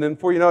too. And then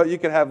before you know it, you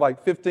could have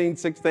like 15,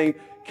 16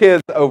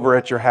 kids over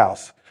at your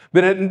house.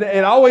 But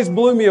it always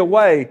blew me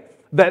away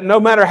that no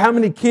matter how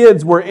many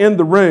kids were in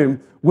the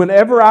room,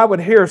 whenever I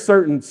would hear a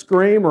certain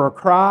scream or a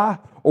cry,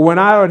 or when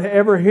I would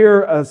ever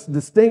hear a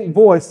distinct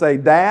voice say,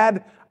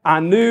 "Dad," I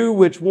knew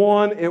which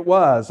one it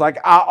was. Like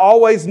I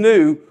always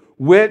knew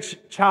which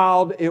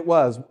child it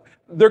was.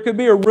 There could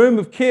be a room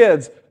of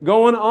kids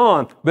going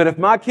on, but if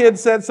my kid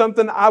said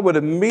something, I would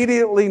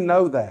immediately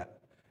know that.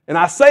 And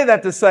I say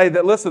that to say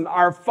that, listen,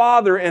 our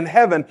Father in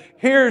heaven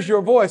hears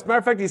your voice. Matter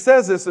of fact, He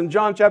says this in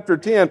John chapter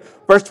 10,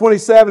 verse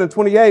 27 and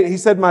 28. He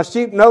said, "My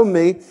sheep know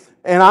me,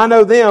 and I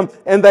know them,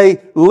 and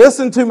they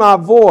listen to my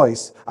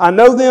voice. I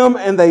know them,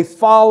 and they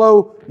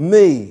follow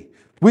me."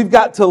 We've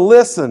got to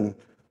listen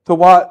to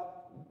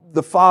what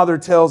the Father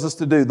tells us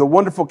to do. The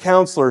wonderful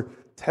Counselor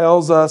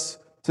tells us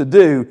to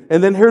do.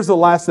 And then here's the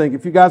last thing.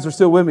 If you guys are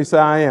still with me, say,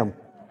 "I am."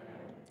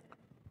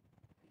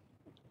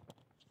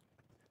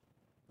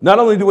 Not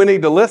only do we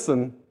need to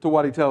listen to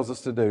what He tells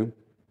us to do,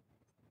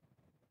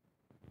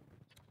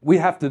 we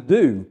have to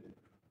do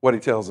what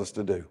He tells us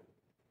to do.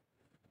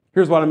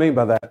 Here's what I mean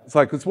by that. It's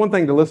like, it's one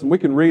thing to listen. We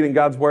can read in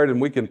God's Word and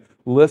we can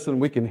listen.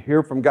 We can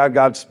hear from God.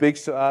 God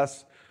speaks to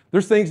us.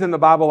 There's things in the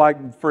Bible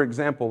like, for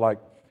example, like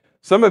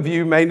some of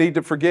you may need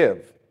to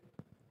forgive.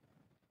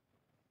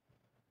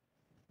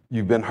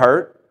 You've been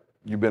hurt.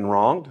 You've been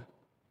wronged.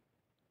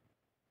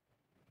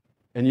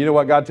 And you know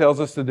what God tells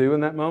us to do in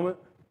that moment?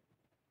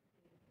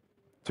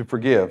 To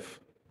forgive.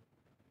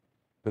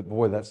 But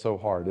boy, that's so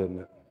hard, isn't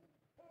it?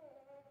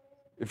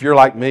 If you're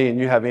like me and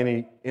you have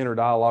any inner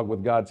dialogue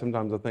with God,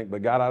 sometimes I think,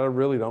 but God, I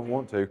really don't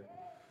want to.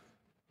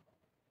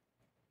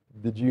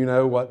 Did you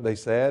know what they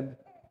said?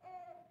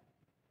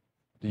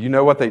 Do you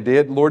know what they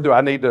did? Lord, do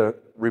I need to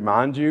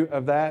remind you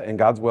of that? And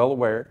God's well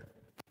aware.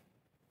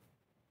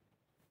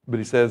 But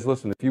He says,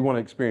 listen, if you want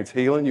to experience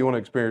healing, you want to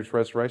experience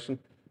restoration,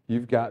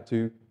 you've got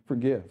to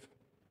forgive.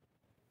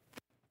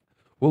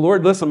 Well,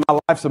 Lord, listen, my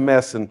life's a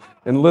mess, and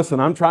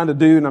listen, I'm trying to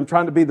do, and I'm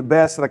trying to be the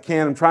best that I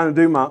can. I'm trying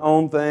to do my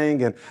own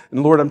thing, and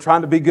Lord, I'm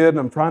trying to be good, and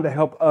I'm trying to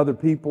help other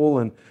people,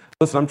 and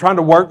listen, I'm trying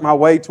to work my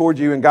way towards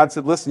you. And God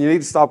said, listen, you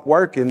need to stop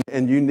working,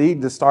 and you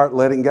need to start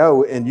letting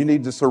go, and you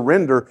need to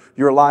surrender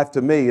your life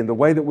to me. And the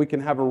way that we can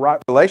have a right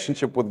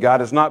relationship with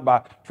God is not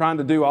by trying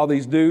to do all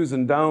these do's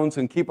and don'ts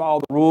and keep all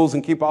the rules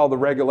and keep all the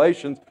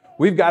regulations.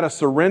 We've got to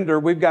surrender,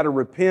 we've got to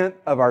repent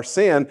of our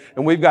sin,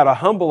 and we've got to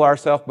humble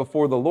ourselves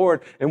before the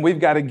Lord, and we've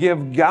got to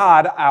give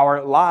God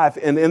our life.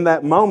 And in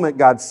that moment,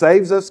 God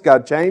saves us,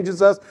 God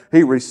changes us,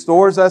 He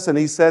restores us, and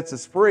He sets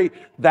us free.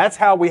 That's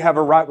how we have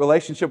a right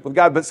relationship with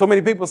God. But so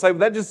many people say, well,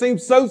 that just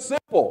seems so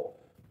simple.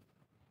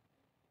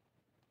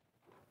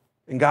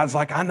 And God's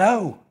like, I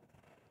know.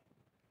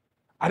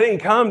 I didn't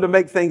come to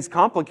make things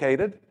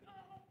complicated.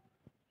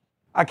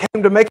 I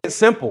came to make it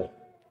simple,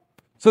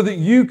 so that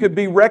you could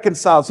be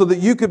reconciled, so that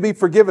you could be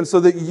forgiven, so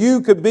that you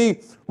could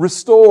be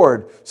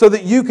restored, so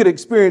that you could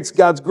experience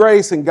God's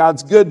grace and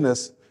God's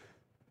goodness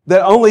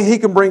that only He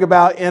can bring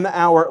about in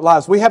our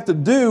lives. We have to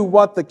do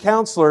what the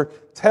counselor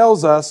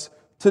tells us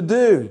to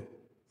do.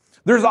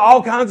 There's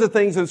all kinds of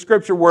things in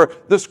Scripture where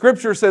the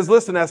Scripture says,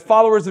 listen, as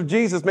followers of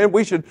Jesus, man,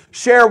 we should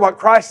share what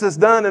Christ has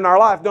done in our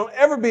life. Don't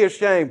ever be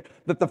ashamed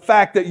that the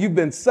fact that you've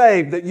been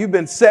saved, that you've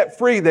been set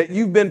free, that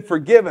you've been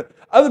forgiven.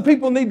 Other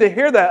people need to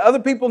hear that. Other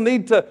people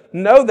need to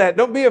know that.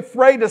 Don't be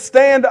afraid to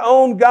stand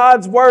on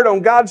God's Word,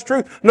 on God's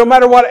truth, no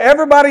matter what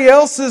everybody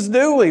else is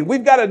doing.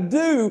 We've got to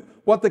do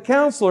what the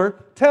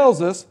counselor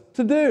tells us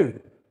to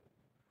do.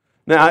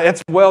 Now,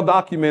 it's well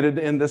documented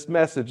in this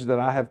message that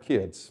I have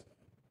kids,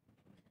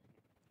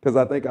 because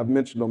I think I've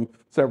mentioned them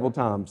several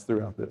times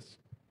throughout this.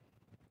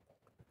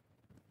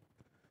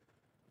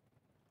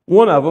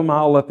 One of them,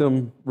 I'll let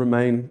them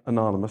remain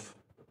anonymous.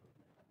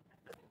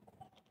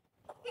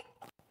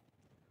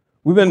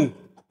 We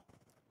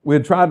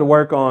had tried to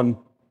work on,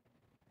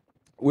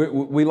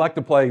 we like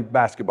to play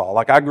basketball.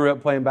 Like I grew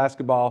up playing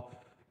basketball.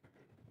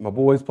 My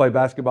boys play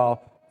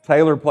basketball.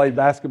 Taylor played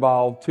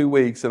basketball 2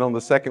 weeks, and on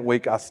the second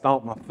week, I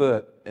stomped my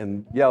foot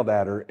and yelled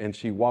at her, and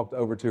she walked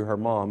over to her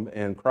mom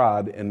and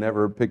cried and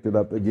never picked it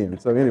up again.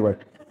 So anyway,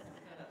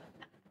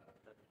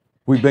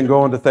 we've been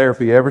going to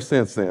therapy ever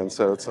since then,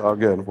 so it's all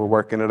good. We're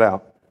working it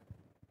out.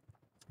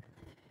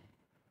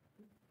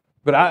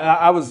 But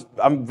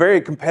I'm a very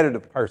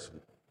competitive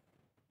person.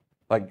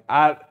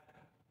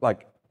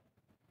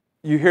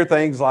 You hear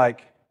things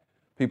like,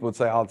 people would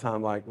say all the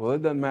time, like, well,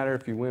 it doesn't matter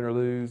if you win or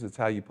lose, it's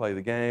how you play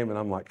the game. And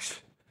I'm like,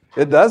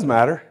 it does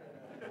matter.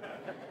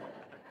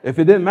 If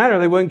it didn't matter,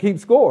 they wouldn't keep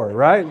score,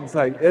 right? It's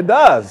like, it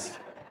does.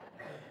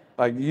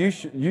 Like, you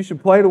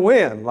should play to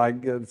win.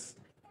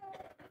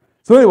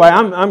 So anyway,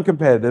 I'm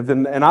competitive,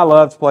 and I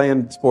loved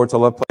playing sports. I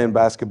love playing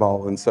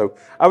basketball. And so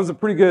I was a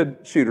pretty good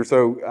shooter.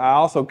 So I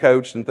also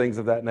coached and things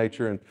of that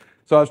nature. And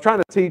so I was trying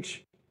to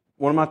teach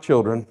one of my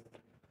children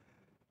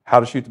how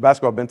to shoot the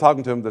basketball. I've been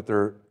talking to them that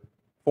their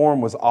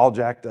form was all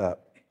jacked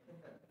up.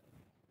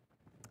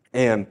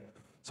 And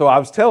so I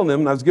was telling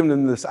them, and I was giving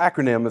them this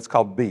acronym that's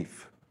called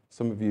BEEF.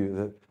 Some of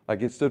you,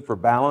 it stood for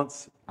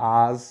balance,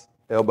 eyes,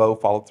 elbow,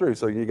 follow through.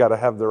 So you got to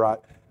have the right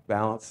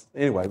balance.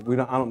 Anyway,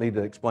 I don't need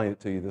to explain it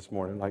to you this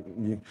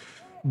morning.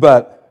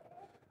 But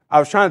I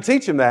was trying to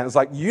teach him that. And it's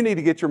like, you need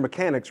to get your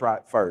mechanics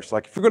right first.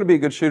 Like, if you're going to be a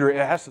good shooter, it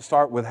has to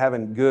start with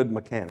having good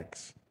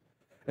mechanics.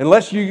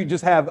 Unless you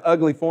just have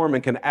ugly form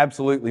and can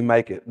absolutely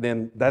make it,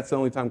 then that's the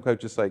only time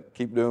coaches say,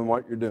 keep doing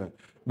what you're doing.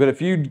 But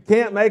if you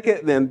can't make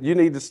it, then you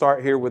need to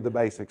start here with the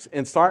basics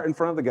and start in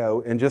front of the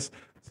go and just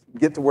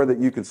get to where that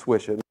you can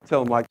swish it.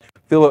 Tell them,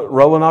 feel it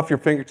rolling off your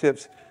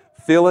fingertips,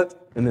 feel it,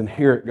 and then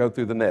hear it go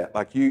through the net.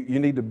 You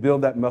need to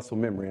build that muscle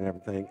memory and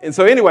everything. And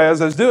so anyway,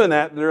 as I was doing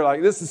that, they're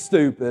like, this is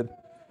stupid.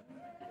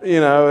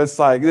 It's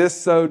like, this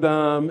is so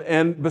dumb.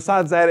 And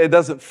besides that, it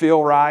doesn't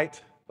feel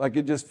right.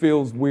 It just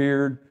feels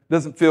weird.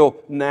 Doesn't feel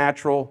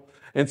natural.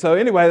 And so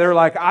anyway, they're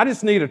like, I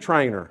just need a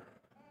trainer.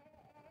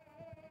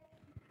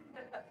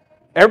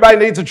 Everybody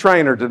needs a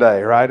trainer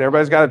today, right?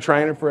 Everybody's got a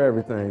trainer for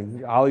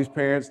everything. All these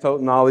parents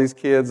toting all these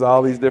kids,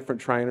 all these different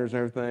trainers and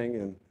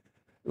everything.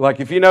 And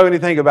if you know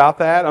anything about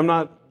that, I'm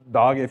not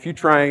dogging. If you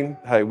train,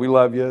 hey, we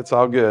love you. It's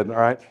all good, all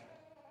right?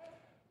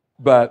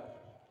 But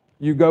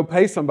you go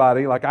pay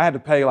somebody, I had to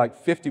pay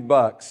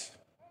 $50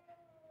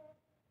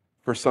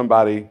 for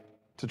somebody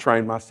to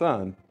train my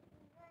son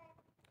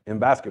in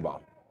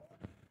basketball.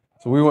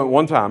 So we went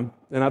one time,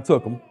 and I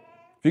took him.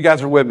 If you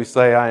guys are with me,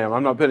 say I am.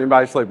 I'm not putting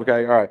anybody to sleep,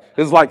 okay? All right.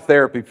 This is like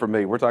therapy for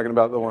me. We're talking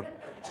about the one.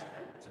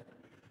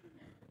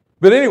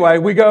 But anyway,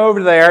 we go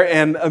over there,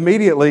 and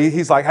immediately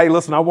he's like, hey,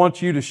 listen, I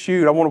want you to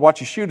shoot. I want to watch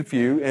you shoot a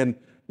few, and,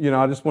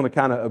 I just want to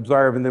kind of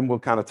observe, and then we'll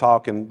kind of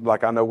talk, and,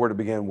 I know where to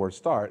begin, where to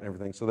start, and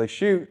everything. So they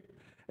shoot,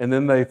 and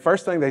then the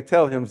first thing they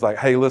tell him is like,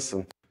 hey,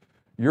 listen,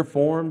 your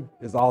form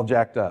is all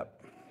jacked up.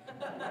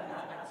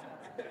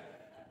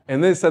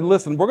 And they said,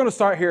 listen, we're going to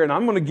start here, and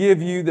I'm going to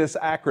give you this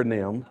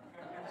acronym,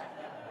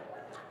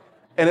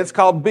 and it's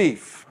called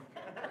BEEF.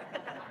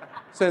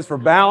 It stands for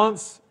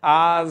balance,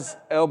 eyes,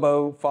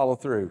 elbow, follow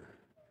through.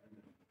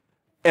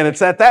 And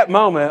it's at that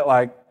moment,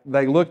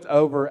 they looked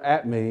over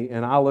at me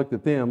and I looked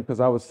at them because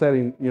I was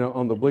sitting,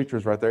 on the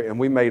bleachers right there, and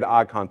we made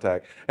eye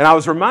contact. And I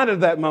was reminded of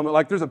that moment,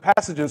 like there's a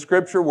passage in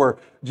Scripture where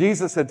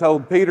Jesus had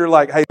told Peter,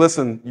 like, hey,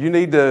 listen, you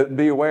need to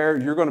be aware,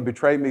 you're going to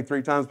betray me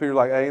 3 times. Peter's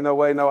like, hey, no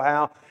way, no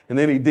how. And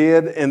then he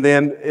did, and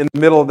then in the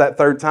middle of that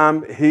 3rd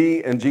time,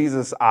 he and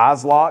Jesus'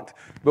 eyes locked.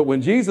 But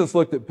when Jesus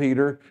looked at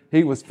Peter,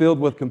 he was filled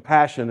with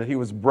compassion and he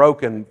was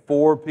broken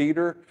for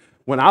Peter.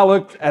 When I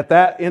looked at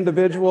that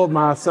individual,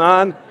 my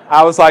son,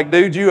 I was like,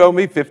 dude, you owe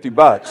me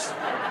 $50.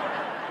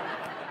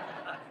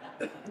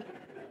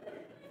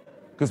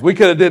 Because we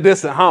could have did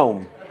this at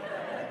home.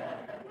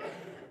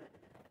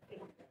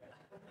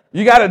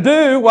 You got to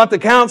do what the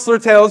counselor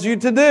tells you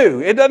to do.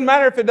 It doesn't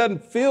matter if it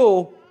doesn't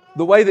feel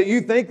the way that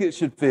you think it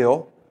should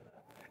feel.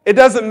 It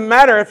doesn't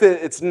matter if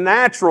it's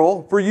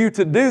natural for you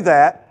to do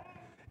that.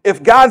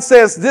 If God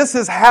says this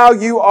is how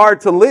you are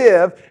to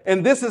live,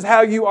 and this is how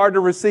you are to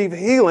receive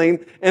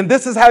healing, and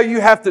this is how you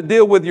have to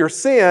deal with your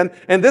sin,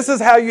 and this is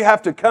how you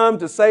have to come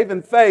to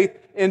saving faith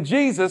in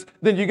Jesus,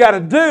 then you got to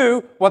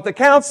do what the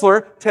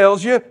counselor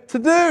tells you to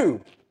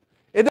do.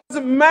 It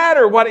doesn't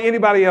matter what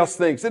anybody else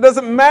thinks. It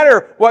doesn't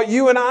matter what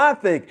you and I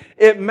think.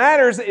 It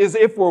matters is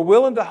if we're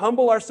willing to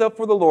humble ourselves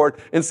for the Lord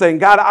and saying,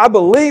 God, I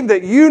believe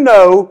that you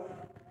know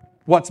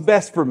what's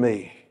best for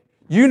me.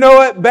 You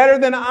know it better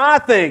than I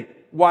think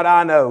what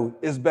I know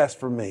is best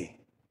for me.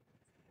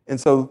 And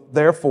so,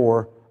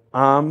 therefore,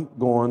 I'm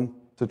going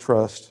to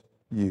trust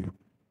you.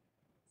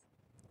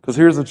 Because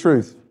here's the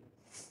truth.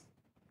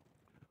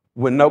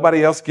 When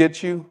nobody else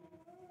gets you,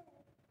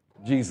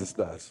 Jesus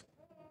does.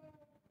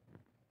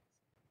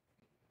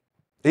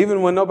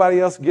 Even when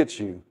nobody else gets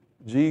you,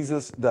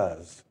 Jesus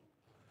does.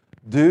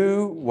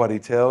 Do what He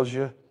tells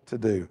you to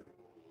do.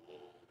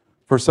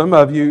 For some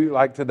of you,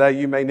 like today,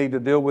 you may need to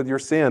deal with your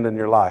sin in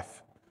your life.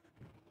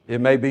 It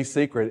may be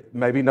secret.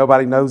 Maybe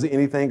nobody knows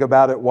anything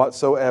about it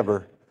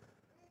whatsoever.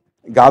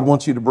 God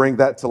wants you to bring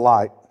that to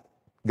light.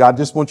 God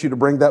just wants you to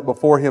bring that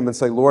before Him and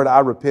say, Lord, I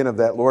repent of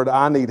that. Lord,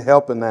 I need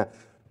help in that.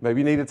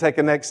 Maybe you need to take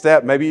a next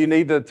step. Maybe you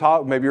need to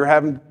talk. Maybe you're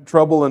having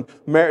trouble in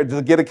marriage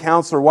to get a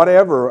counselor,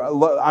 whatever.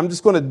 I'm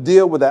just going to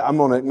deal with that. I'm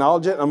going to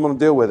acknowledge it and I'm going to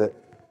deal with it.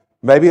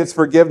 Maybe it's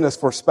forgiveness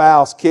for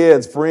spouse,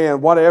 kids,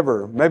 friend,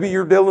 whatever. Maybe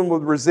you're dealing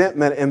with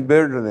resentment and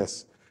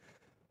bitterness.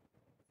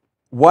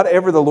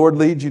 Whatever the Lord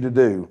leads you to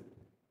do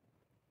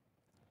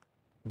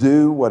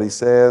what He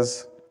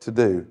says to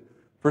do.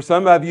 For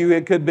some of you,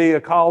 it could be a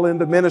call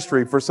into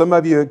ministry. For some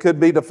of you, it could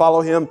be to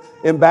follow Him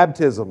in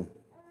baptism.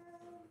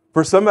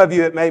 For some of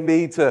you, it may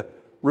be to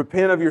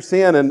repent of your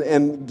sin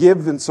and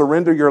give and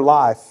surrender your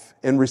life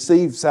and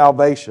receive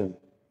salvation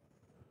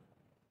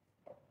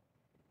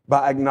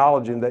by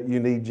acknowledging that you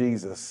need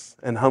Jesus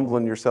and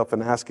humbling yourself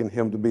and asking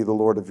Him to be the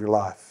Lord of your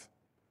life.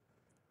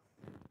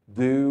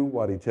 Do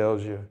what He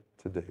tells you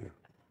to do.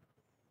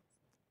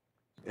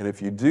 And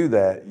if you do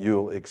that,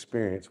 you'll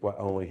experience what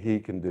only He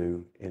can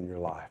do in your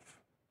life.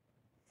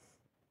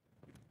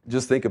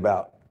 Just think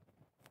about,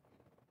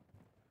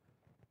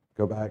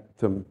 go back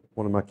to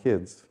one of my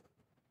kids.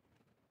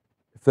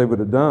 If they would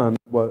have done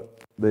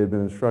what they had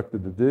been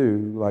instructed to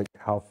do, like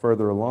how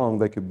further along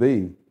they could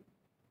be.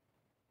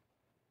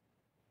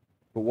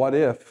 But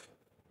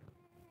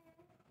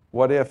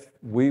what if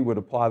we would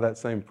apply that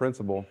same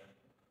principle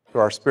to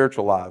our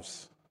spiritual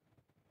lives?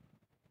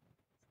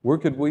 Where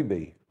could we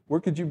be? Where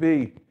could you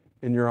be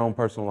in your own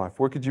personal life?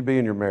 Where could you be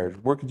in your marriage?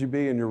 Where could you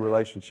be in your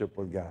relationship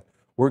with God?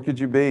 Where could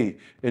you be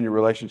in your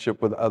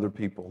relationship with other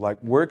people? Like,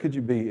 where could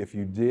you be if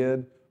you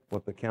did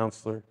what the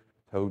counselor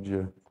told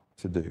you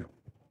to do?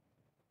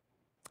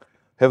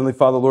 Heavenly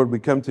Father, Lord, we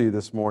come to you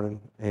this morning,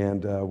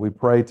 and we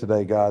pray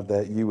today, God,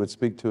 that you would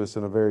speak to us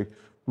in a very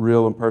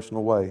real and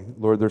personal way.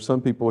 Lord, there's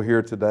some people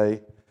here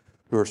today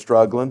who are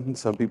struggling, and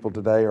some people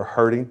today are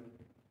hurting.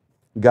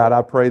 God,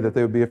 I pray that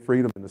there would be a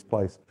freedom in this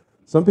place.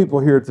 Some people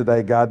here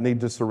today, God, need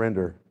to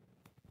surrender.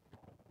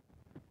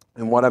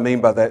 And what I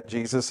mean by that,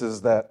 Jesus,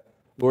 is that,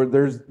 Lord,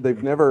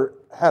 they've never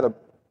had a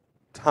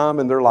time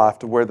in their life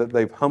to where that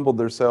they've humbled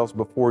themselves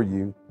before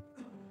you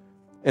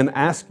and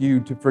asked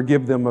you to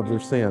forgive them of their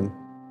sin.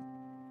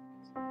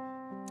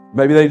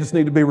 Maybe they just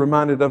need to be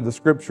reminded of the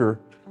scripture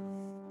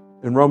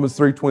in Romans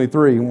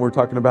 3:23, when we're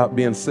talking about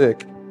being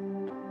sick.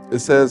 It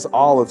says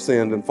all have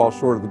sinned and fall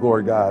short of the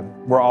glory of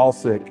God. We're all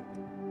sick.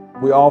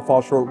 We all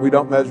fall short. We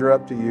don't measure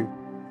up to you.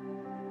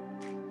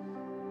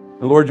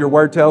 And Lord, your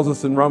word tells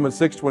us in Romans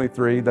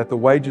 6:23 that the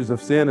wages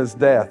of sin is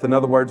death. In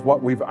other words,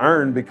 what we've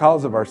earned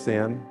because of our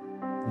sin,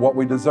 what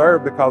we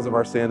deserve because of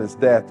our sin is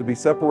death, to be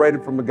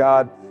separated from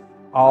God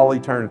all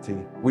eternity.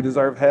 We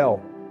deserve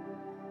hell.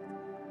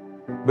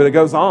 But it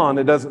goes on,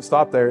 it doesn't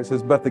stop there. It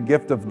says, but the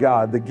gift of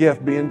God, the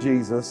gift being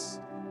Jesus,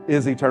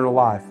 is eternal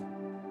life.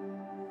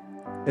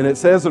 And it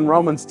says in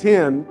Romans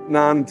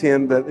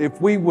 9:10, that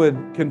if we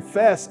would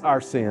confess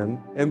our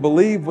sin and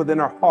believe within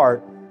our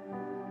heart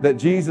that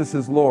Jesus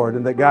is Lord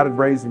and that God had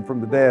raised Him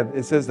from the dead,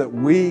 it says that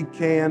we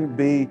can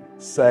be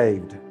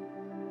saved.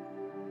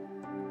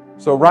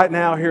 So right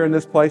now here in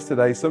this place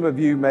today, some of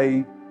you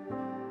may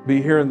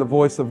be hearing the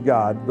voice of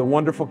God, the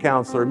wonderful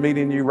counselor,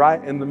 meeting you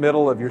right in the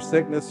middle of your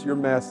sickness, your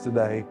mess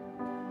today.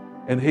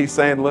 And he's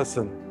saying,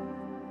 listen,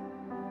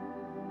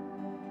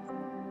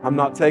 I'm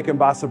not taken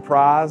by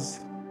surprise.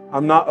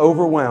 I'm not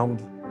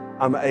overwhelmed.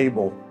 I'm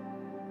able.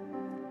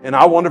 And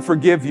I want to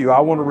forgive you. I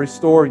want to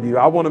restore you.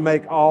 I want to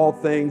make all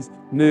things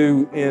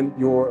new in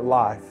your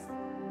life.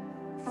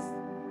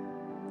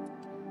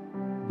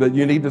 But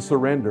you need to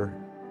surrender.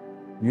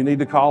 You need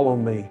to call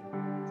on me.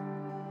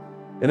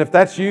 And if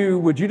that's you,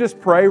 would you just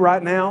pray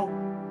right now?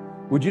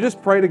 Would you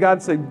just pray to God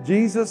and say,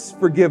 Jesus,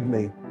 forgive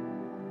me.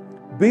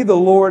 Be the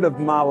Lord of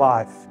my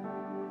life.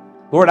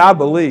 Lord, I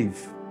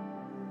believe.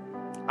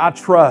 I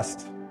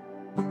trust.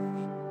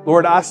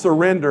 Lord, I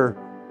surrender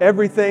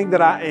everything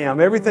that I am,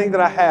 everything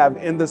that I have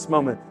in this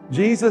moment.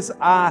 Jesus,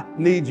 I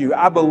need you.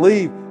 I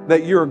believe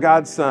that you're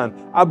God's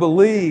son. I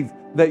believe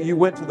that you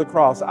went to the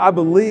cross. I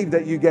believe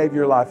that you gave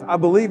your life. I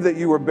believe that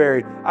you were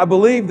buried. I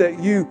believe that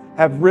you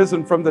have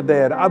risen from the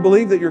dead. I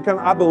believe that you're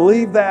coming. I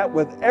believe that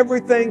with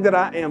everything that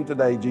I am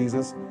today,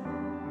 Jesus.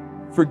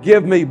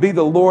 Forgive me. Be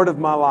the Lord of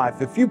my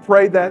life. If you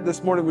prayed that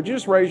this morning, would you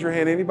just raise your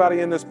hand? Anybody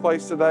in this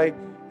place today?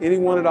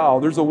 Anyone at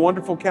all? There's a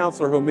wonderful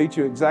counselor who'll meet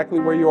you exactly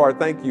where you are.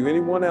 Thank you.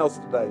 Anyone else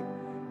today?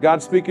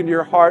 God speaking to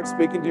your heart,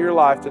 speaking to your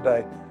life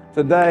today.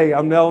 Today,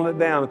 I'm nailing it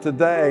down.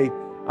 Today,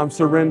 I'm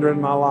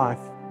surrendering my life.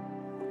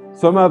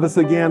 Some of us,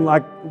 again,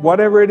 like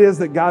whatever it is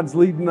that God's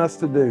leading us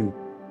to do,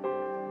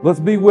 let's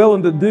be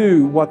willing to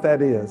do what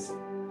that is.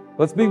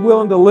 Let's be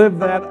willing to live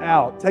that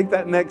out. Take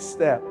that next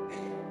step.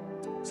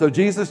 So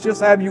Jesus,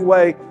 just have your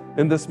way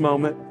in this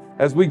moment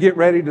as we get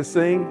ready to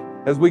sing,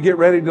 as we get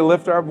ready to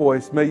lift our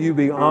voice. May you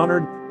be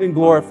honored and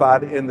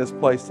glorified in this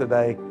place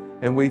today.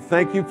 And we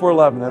thank you for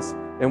loving us.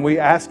 And we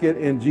ask it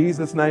in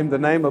Jesus' name, the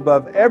name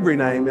above every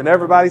name. And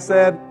everybody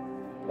said,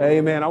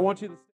 amen. I want you to